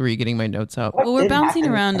 I'm just getting my notes out. Well, we're bouncing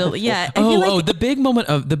around. Yeah.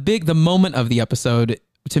 The moment of the episode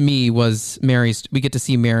to me was Mary's. We get to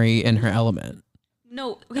see Mary in her element.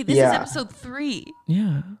 No, okay, this is episode 3.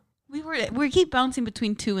 Yeah. We keep bouncing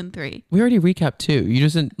between 2 and 3. We already recapped 2. You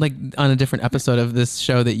just didn't, like, on a different episode of this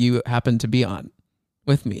show that you happened to be on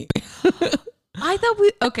with me. I thought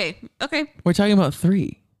okay. We're talking about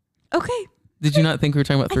 3. Okay. Did you not think we were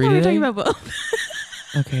talking about 3 today? We were talking about both.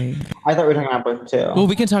 Okay. I thought we were talking about both too. Well,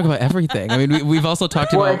 we can talk about everything. I mean, we've also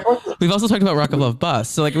talked about Rock of Love Bus,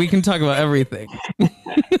 so like we can talk about everything.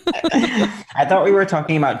 I thought we were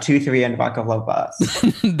talking about 2, 3, and Rock of Love Bus.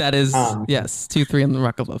 That is yes, 2, 3, and the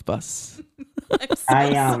Rock of Love Bus. I'm so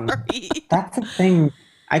sorry. That's the thing.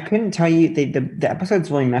 I couldn't tell you the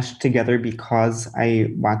episodes really meshed together because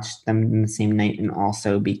I watched them in the same night, and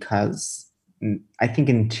also because I think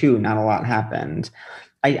in 2 not a lot happened.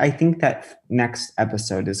 I think that next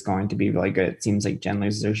episode is going to be really good. It seems like Jen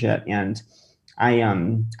loses her shit, and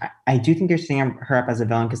I do think they're setting her up as a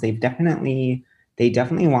villain because they definitely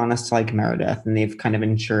want us to like Meredith, and they've kind of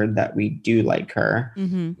ensured that we do like her.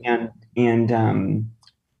 Mm-hmm.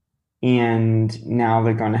 And now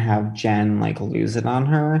they're going to have Jen like lose it on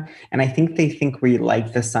her, and I think they think we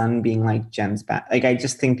like the son being like Jen's back. Like I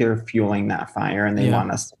just think they're fueling that fire, and they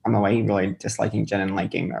want us on the way really disliking Jen and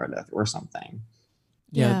liking Meredith or something.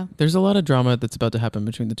 Yeah, there's a lot of drama that's about to happen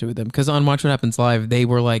between the two of them. Because on Watch What Happens Live, they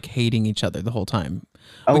were like hating each other the whole time.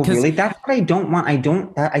 Really? That's what I don't want.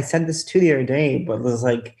 I said this too the other day, but it was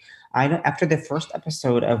like, after the first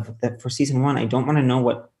episode for season 1, I don't want to know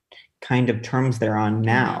what kind of terms they're on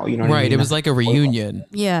now. You know what I mean? It was like a reunion.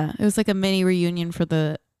 Yeah, it was like a mini reunion for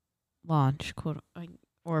the launch, quote,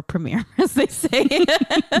 or premiere, as they say.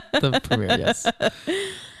 The premiere, yes.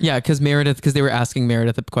 Yeah, because they were asking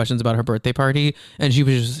Meredith questions about her birthday party, and she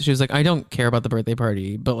was like, I don't care about the birthday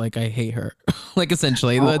party, but like I hate her. Like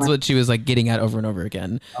essentially, that's what she was like getting at over and over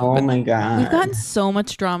again. My god, we've gotten so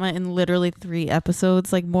much drama in literally 3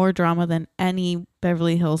 episodes, like more drama than any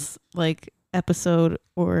Beverly Hills like episode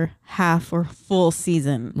or half or full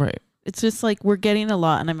season. Right. It's just like we're getting a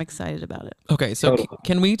lot, and I'm excited about it. Okay, so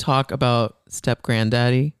can we talk about Step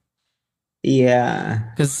Granddaddy? Yeah,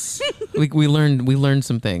 because we learned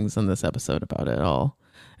some things on this episode about it all,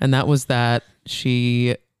 and that was that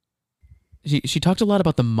she talked a lot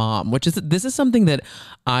about the mom, this is something that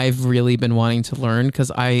I've really been wanting to learn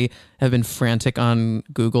because I have been frantic on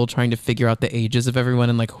Google trying to figure out the ages of everyone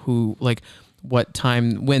and like who, like what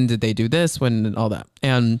time, when did they do this, when, and all that.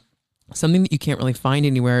 And something that you can't really find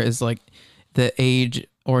anywhere is like the age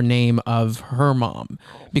or name of her mom,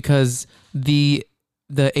 because the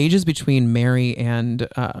ages between Mary and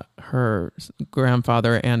her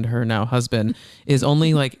grandfather and her now husband is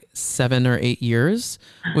only like 7 or 8 years,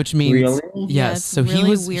 which means Really? yes. So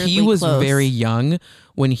really he was close. very young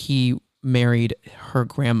when he married her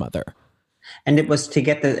grandmother. And it was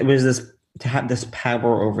to have this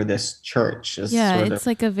power over this church. Yeah, it's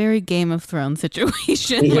like a very Game of Thrones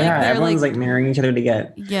situation. Yeah, Like, they're everyone's like marrying each other to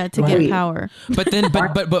get get power. But then,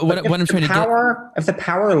 but what I'm trying to get. If the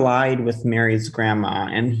power lied with Mary's grandma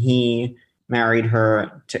and he married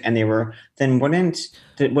her and they were, then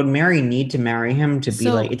would Mary need to marry him to be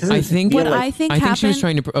So, like? It doesn't. I think feel What like, I think I think happened. she was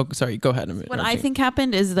trying to. Oh, sorry. Go ahead. What I think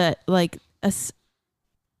happened is that like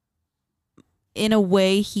in a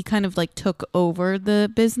way he kind of like took over the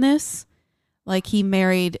business. Like he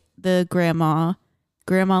married the grandma.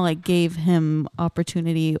 Grandma like gave him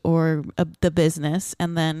opportunity or the business,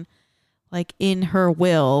 and then like in her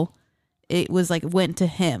will, it was like went to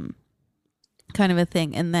him, kind of a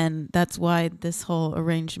thing. And then that's why this whole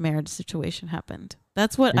arranged marriage situation happened.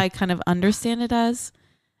 That's what I kind of understand it as.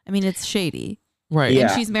 I mean, it's shady, Right. Yeah.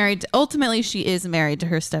 and she's married. Ultimately, she is married to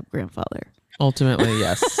her step grandfather. Ultimately,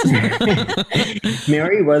 yes.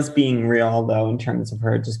 Mary was being real though, in terms of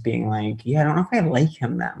her just being like, yeah, I don't know if I like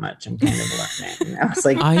him that much. I'm kind of learning. I was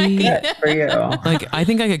like, good for you. Like, I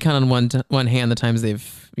think I could count on one hand the times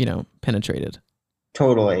they've, penetrated.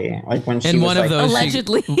 Totally. Like when she And was one of like, those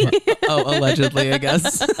Allegedly. allegedly, I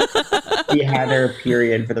guess. she had her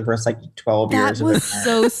period for the first like 12 That years. was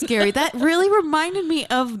so scary. That really reminded me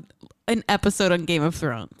of an episode on Game of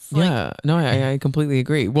Thrones. Like, Yeah, no, I completely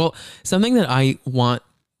agree. Well, something that I want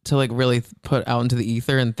to like really put out into the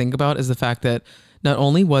ether and think about is the fact that not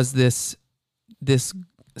only was this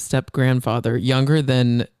step grandfather younger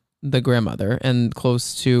than the grandmother and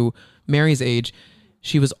close to Mary's age,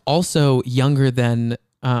 she was also younger than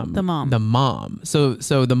the mom. The mom. So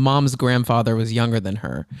the mom's grandfather was younger than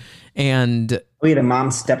her, and Wait, a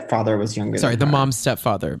mom's stepfather was younger sorry, than the her. mom's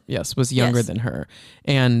stepfather, yes, was younger Yes. than her.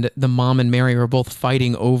 And the mom and Mary were both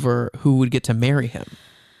fighting over who would get to marry him,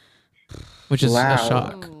 which is Wow. a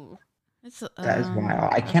shock. Ooh. It's, That is wild.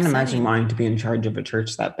 I can't imagine wanting to be in charge of a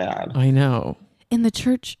church that bad. I know. In the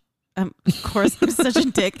church, of course, I'm such a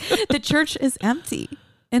dick. The church is empty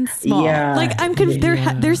and small. Yeah. Like I'm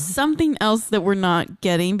there's something else that we're not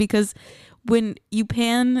getting, because when you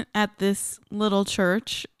pan at this little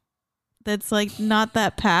church that's like not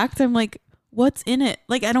that packed, I'm like, what's in it?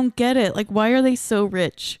 Like I don't get it. Like why are they so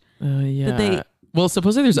rich? Yeah. Well,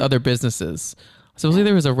 supposedly there's other businesses. Supposedly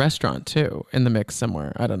there was a restaurant too in the mix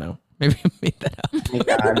somewhere. I don't know. Maybe I made that up.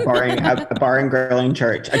 Oh my God, a bar and grilling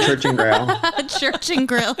church, a church and grill. Church and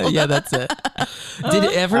grill. Yeah, that's it. Did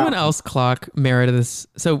everyone else clock Meredith's?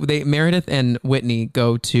 So Meredith and Whitney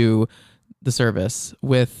go to the service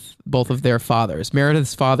with both of their fathers.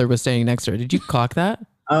 Meredith's father was standing next to her. Did you clock that?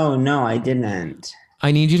 Oh no, I didn't.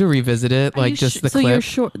 I need you to revisit it, like just the so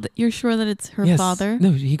clip. you're sure that it's her Yes. father? No,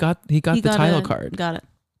 he got the title card. Got it.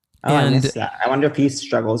 Oh, I And- missed that. I wonder if he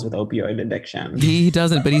struggles with opioid addiction. He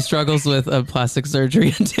doesn't, but he struggles with a plastic surgery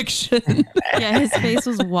addiction. Yeah, his face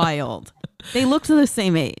was wild. They looked the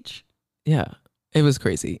same age. Yeah, it was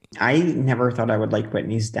crazy. I never thought I would like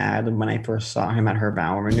Whitney's dad when I first saw him at her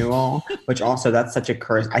vow renewal, which also that's such a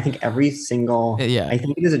curse. I think every single, Yeah. I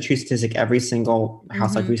think it is a true statistic. Every single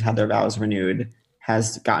housewife Mhm. who's had their vows renewed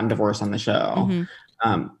has gotten divorced on the show. Mhm.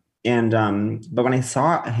 But when I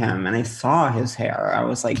saw him and I saw his hair, I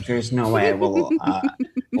was like, there's no way I will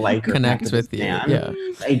like or Connect with this you. man. Yeah.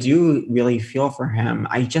 I do really feel for him.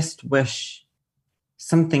 I just wish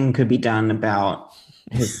something could be done about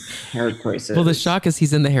his hair choices. Well, the shock is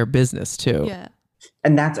he's in the hair business too. Yeah.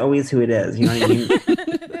 And that's always who it is. You know what I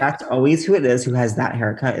mean? That's always who it is who has that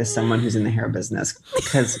haircut, is someone who's in the hair business.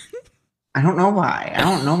 Because I don't know why. I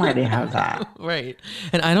don't know why they have that. Right.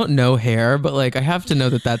 And I don't know hair, but like I have to know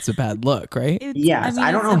that that's a bad look, right? Yes,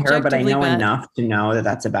 I don't know it's hair, but I objectively know bad. enough to know that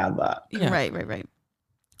that's a bad look. Yeah. Right.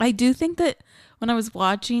 I do think that when I was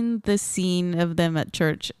watching the scene of them at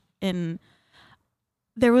church, and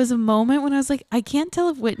there was a moment when I was like, I can't tell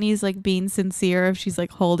if Whitney's like being sincere, if she's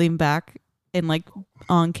like holding back and like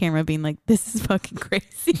on camera being like, this is fucking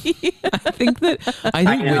crazy.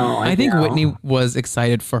 I think Whitney was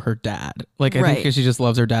excited for her dad. Like I think Right. because she just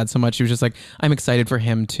loves her dad so much, she was just like, I'm excited for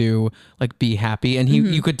him to like be happy, and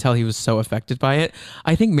you could tell he was so affected by it.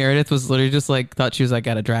 I think Meredith was literally just like thought she was like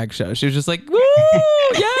at a drag show. She was just like, woo,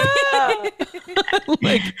 yeah.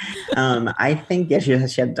 Like, I think she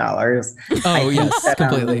had dollars. oh I think yes, that,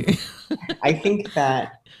 completely. I think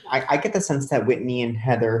that I get the sense that Whitney and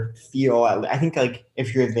Heather feel, I think like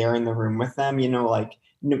if you're there in the room with them, like,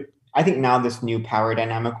 I think now this new power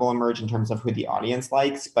dynamic will emerge in terms of who the audience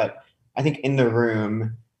likes. But I think in the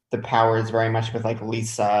room, the power is very much with like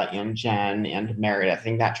Lisa and Jen and Meredith. I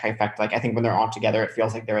think that trifecta, like I think when they're all together, it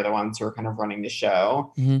feels like they're the ones who are kind of running the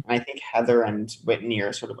show. Mm-hmm. And I think Heather and Whitney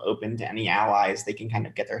are sort of open to any allies they can kind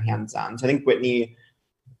of get their hands on. So I think Whitney,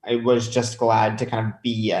 I was just glad to kind of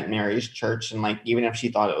be at Mary's church. And like, even if she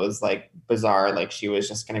thought it was like bizarre, like she was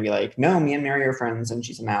just going to be like, no, me and Mary are friends and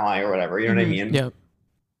she's an ally or whatever. You know what I mean? Yeah.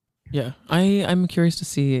 Yeah. I'm curious to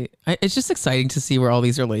see. It's just exciting to see where all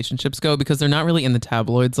these relationships go because they're not really in the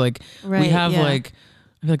tabloids. Like we have like,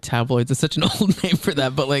 I feel like tabloids is such an old name for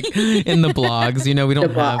that, but like in the blogs, we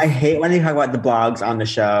don't have. I hate when they talk about the blogs on the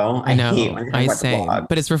show. I know. hate when they talk about the blogs.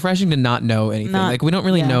 But it's refreshing to not know anything. Like we don't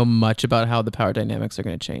really know much about how the power dynamics are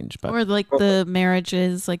going to change. But or like the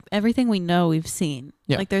marriages, like everything we know we've seen.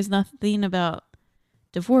 Yeah. Like there's nothing about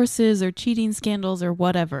divorces or cheating scandals or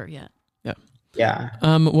whatever yet. Yeah.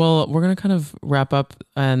 Well, we're going to kind of wrap up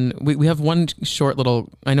and we have one short little,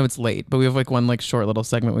 I know it's late, but we have like one like short little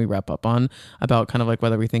segment we wrap up on about kind of like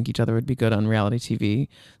whether we think each other would be good on reality TV.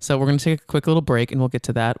 So we're going to take a quick little break and we'll get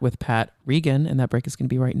to that with Pat Regan. And that break is going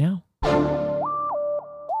to be right now.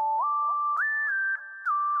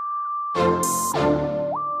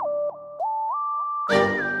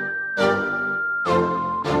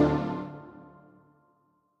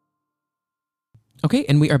 Okay,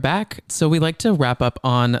 and we are back. So we like to wrap up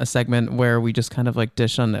on a segment where we just kind of like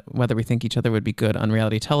dish on whether we think each other would be good on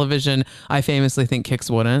reality television. I famously think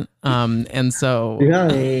Kix wouldn't. And so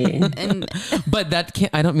really, but that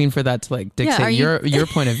can't, I don't mean for that to like dictate your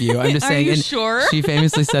point of view. I'm just saying, you and sure? She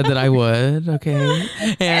famously said that I would. Okay.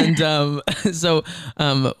 And so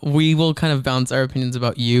we will kind of bounce our opinions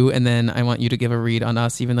about you. And then I want you to give a read on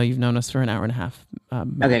us, even though you've known us for an hour and a half.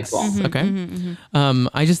 Okay, cool. Okay.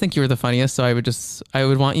 I just think you were the funniest. So I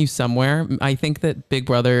would want you somewhere. I think that Big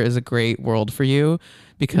Brother is a great world for you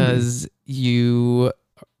because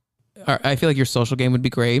I feel like your social game would be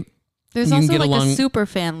great. There's also like a super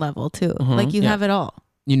fan level too. Like you have it all.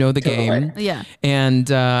 You know the game. Yeah. And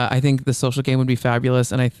I think the social game would be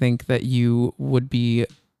fabulous. And I think that you would be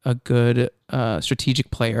a good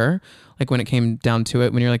strategic player, like when it came down to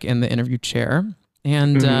it, when you're like in the interview chair.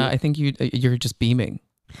 And I think you're just beaming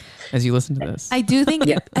as you listen to this. I do think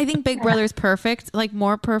I think Big Brother is perfect, like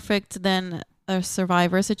more perfect than a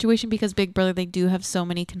Survivor situation because Big Brother, they do have so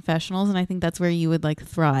many confessionals, and I think that's where you would like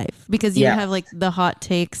thrive because you have like the hot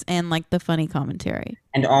takes and like the funny commentary.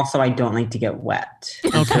 And also, I don't like to get wet.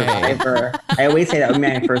 Okay. I always say that would be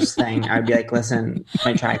my first thing. I'd be like, listen,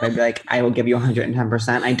 my tribe, I'd be like, I will give you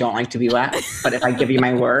 110%. I don't like to be wet, but if I give you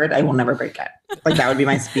my word, I will never break it. Like that would be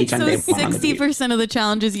my speech on day one. 60% of the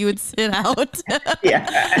challenges you would sit out. Yeah,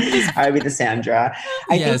 I would be the Sandra.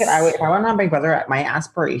 I think that if I went on Big Brother, my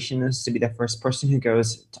aspiration is to be the first person who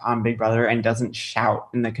goes on Big Brother and doesn't shout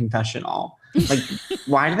in the confessional. Like,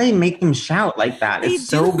 why do they make them shout like that? It's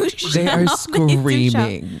so they are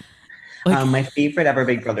screaming. Like, my favorite ever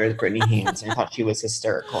Big Brother is Brittany Haynes, and I thought she was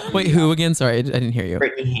hysterical. Wait, who again? Sorry, I didn't hear you.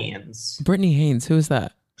 Brittany Haynes. Brittany Haynes. Who is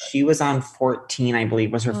that? She was on 14, I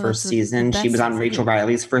believe, was her first season. She was on Rachel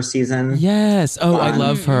Riley's first season. Yes. Oh, I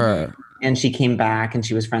love her. And she came back and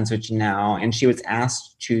she was friends with Janelle. And she was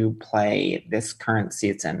asked to play this current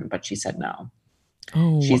season, but she said no.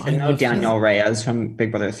 Oh, she said no. Danielle Reyes from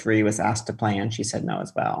Big Brother 3 was asked to play and she said no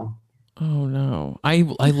as well. Oh, no. I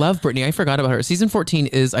love Brittany. I forgot about her. Season 14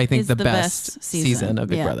 is, I think, the best season of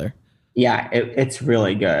Big Brother. Yeah, it's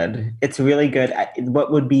really good. It's really good.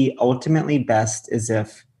 What would be ultimately best is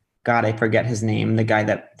if, God, I forget his name, the guy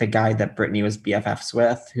that Brittany was BFFs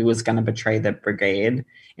with, who was going to betray the brigade.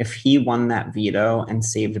 If he won that veto and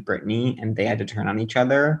saved Brittany and they had to turn on each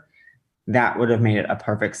other, that would have made it a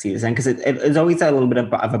perfect season. Because it's always a little bit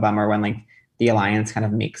of a bummer when like the alliance kind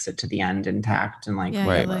of makes it to the end intact and like,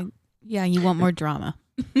 you want more drama.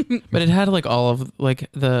 But it had like all of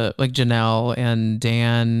like the like Janelle and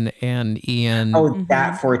Dan and Ian. Oh,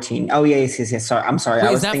 that 14. Oh yes. Sorry, I'm sorry. Wait,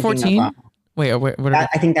 I was is that thinking 14? about, Wait, what I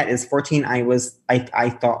think that is 14. I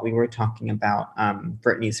thought we were talking about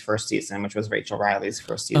Brittany's first season, which was Rachel Riley's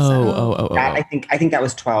first season. I think that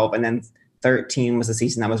was 12, and then 13 was the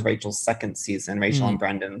season that was Rachel's second season, Rachel and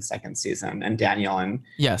Brendan's second season, and Daniel and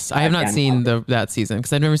yes, I have not seen that season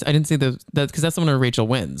because I didn't see that because that's the one where Rachel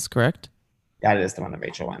wins, correct? That is the one that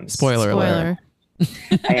Rachel wins. Spoiler alert.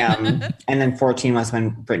 And then 14 was when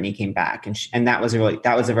Brittany came back, and that was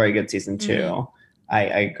a very good season too. Mm-hmm. I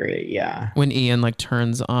agree. Yeah. When Ian like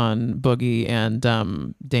turns on Boogie and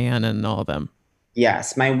Dan and all of them.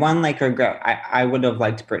 Yes, my one like regret. I would have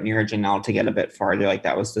liked Brittany or Janelle to get a bit farther. Like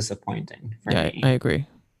that was disappointing for Yeah, me. I agree.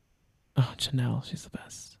 Oh, Janelle, she's the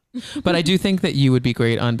best. But I do think that you would be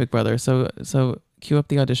great on Big Brother. So cue up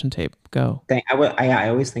the audition tape. Go. I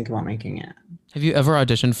always think about making it. Have you ever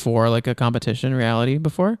auditioned for like a competition reality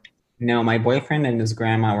before? No, my boyfriend and his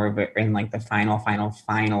grandma were in like the final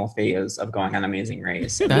phase of going on Amazing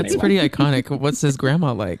Race. And That's they pretty iconic. What's his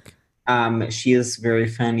grandma like? She is very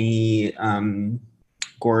funny,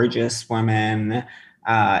 gorgeous woman.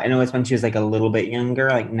 And it was when she was like a little bit younger.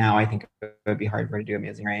 Like now, I think it would be hard for her to do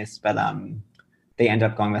Amazing Race, but they end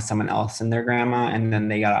up going with someone else in their grandma, and then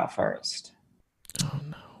they got out first. Oh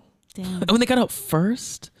no! Damn. When they got out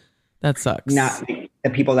first, that sucks. Not the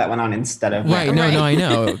people that went on instead of Right? them. No, Right. I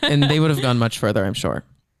know, and they would have gone much further, I'm sure.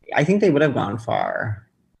 I think they would have gone far.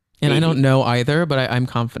 And I Maybe. don't know either, but I'm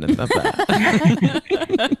confident of that.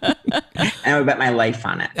 And I would bet my life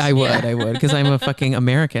on it. I would, because I'm a fucking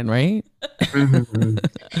American, right?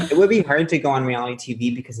 Mhm. It would be hard to go on reality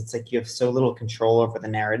TV because it's like you have so little control over the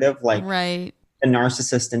narrative. Like Right. the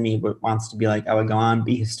narcissist in me wants to be like, I would go on,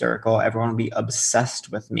 be hysterical. Everyone would be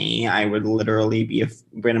obsessed with me. I would literally be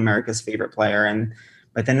been America's favorite player.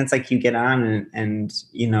 But then it's like you get on and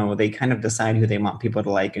you know, they kind of decide who they want people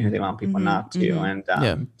to like and who they want people Mhm, not to. mhm.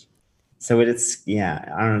 And so I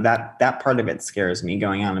don't know, that part of it scares me,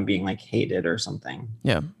 going on and being like hated or something.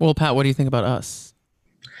 Yeah. Well, Pat, what do you think about us?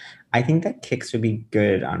 I think that Kix would be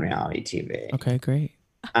good on reality TV. Okay, great.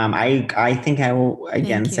 I think I will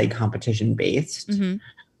again Thank say you. competition based. Mhm.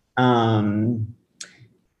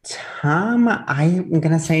 Tom, I'm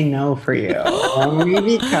gonna say no for you.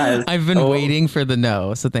 Only because I've been waiting for the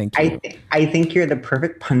no, so thank you. I think you're the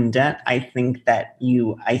perfect pundit. I think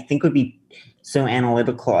would be so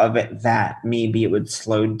analytical of it that maybe it would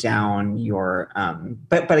slow down your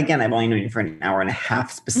but again, I've only known you for an hour and a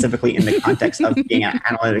half, specifically in the context of being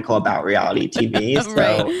analytical about reality TV. So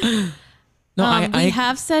Right. No, We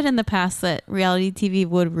have said in the past that reality TV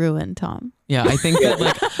would ruin Tom. yeah, I think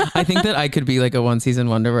that I think that I could be like a one season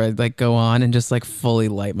wonder where I'd like go on and just like fully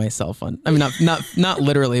light myself on. I mean, not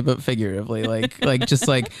literally, but figuratively, like just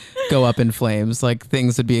like go up in flames. Like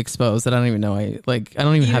things would be exposed that I don't even know. I don't even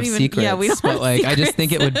You have don't even- secrets. yeah, we don't but have like I just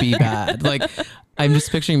think it would be bad. Like I'm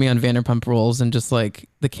just picturing me on Vanderpump Rules and just like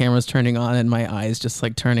the cameras turning on and my eyes just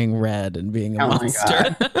like turning red and being a Oh my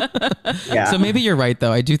monster. yeah. So maybe you're right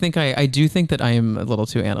though. I do think that I am a little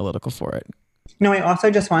too analytical for it. No, I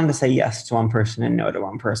also just wanted to say yes to one person and no to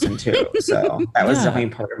one person too. So that was Yeah. definitely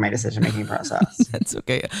part of my decision making process. That's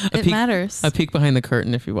okay. It matters. A peek behind the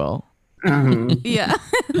curtain, if you will. Mhm. Yeah.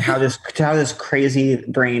 How this crazy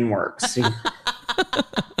brain works.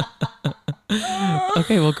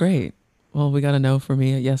 Okay, well, great. Well, we got a no for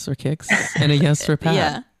me, a yes for Kix, and a yes for Pat.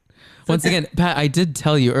 Yeah. Once again, Pat, I did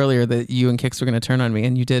tell you earlier that you and Kix were going to turn on me,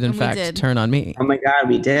 and you did, in And we fact, did. turn on me. Oh my God,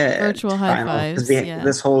 we did. Virtual high Final. 'Cause fives, yeah.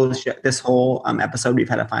 This whole episode, we've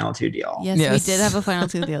had a final two deal. Yes, Yes. we did have a final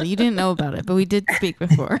two deal. You didn't know about it, but we did speak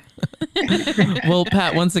before. Well,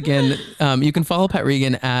 Pat, once again, you can follow Pat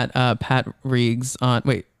Regan at Pat Reegs on.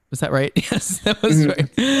 Wait, was that right? Yes, that was right.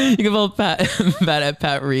 You can follow Pat at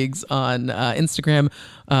Pat Reegs on Instagram,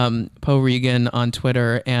 Poe Regan on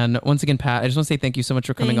Twitter, and once again, Pat, I just want to say thank you so much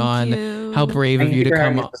for coming Thank on. you. How brave Thank of you you to for come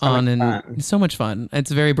having me. It was so on, much and fun. it's so much fun.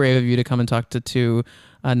 It's very brave of you to come and talk to two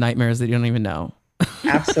nightmares that you don't even know.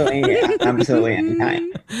 Absolutely, yeah, absolutely.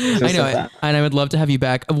 Anytime. It's I just know so it, fun. and I would love to have you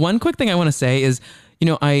back. One quick thing I want to say is,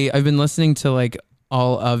 I've been listening to like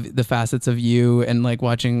all of the facets of you and like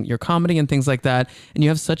watching your comedy and things like that, and you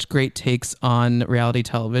have such great takes on reality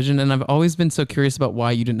television. And I've always been so curious about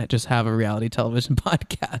why you didn't just have a reality television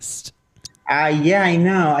podcast. Yeah, I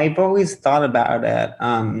know. I've always thought about it.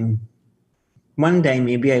 One day,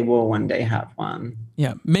 maybe I will one day have one.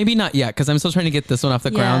 Yeah, maybe not yet because I'm still trying to get this one off the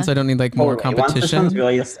Yeah. ground, so I don't need like more Totally. competition.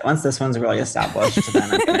 Once this one's really established, then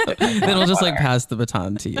I'm gonna Then I'll just like pass the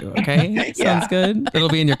baton to you. Okay, Yeah. sounds good. It'll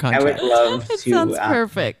be in your I would contract. love It to sounds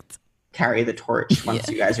perfect. carry the torch once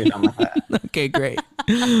you guys are done with it. Okay, great.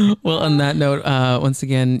 Well, on that note, once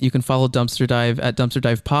again, you can follow Dumpster Dive at Dumpster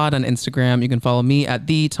Dive Pod on Instagram. You can follow me at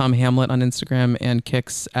the Tom Hamlet on Instagram and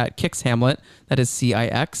Kix at Kix Hamlet. That is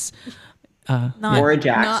CIX. Not, Or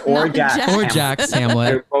Jax, or not Jax. Or Jax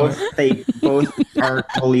Hamlet. They both are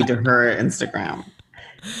totally to her Instagram.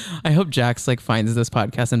 I hope Jax like finds this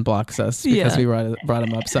podcast and blocks us because Yeah. we brought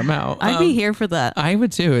him up somehow. I'd be here for that. I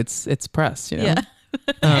would too. It's press, Yeah.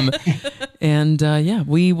 And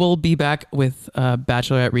we will be back with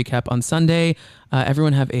Bachelorette recap on Sunday.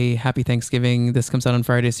 Everyone have a happy Thanksgiving. This comes out on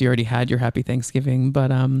Friday, so you already had your happy Thanksgiving.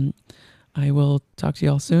 But I will talk to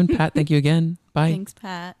you all soon. Pat, thank you again. Bye. Thanks,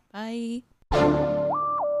 Pat. Bye.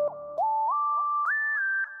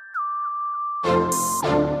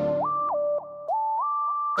 Bye.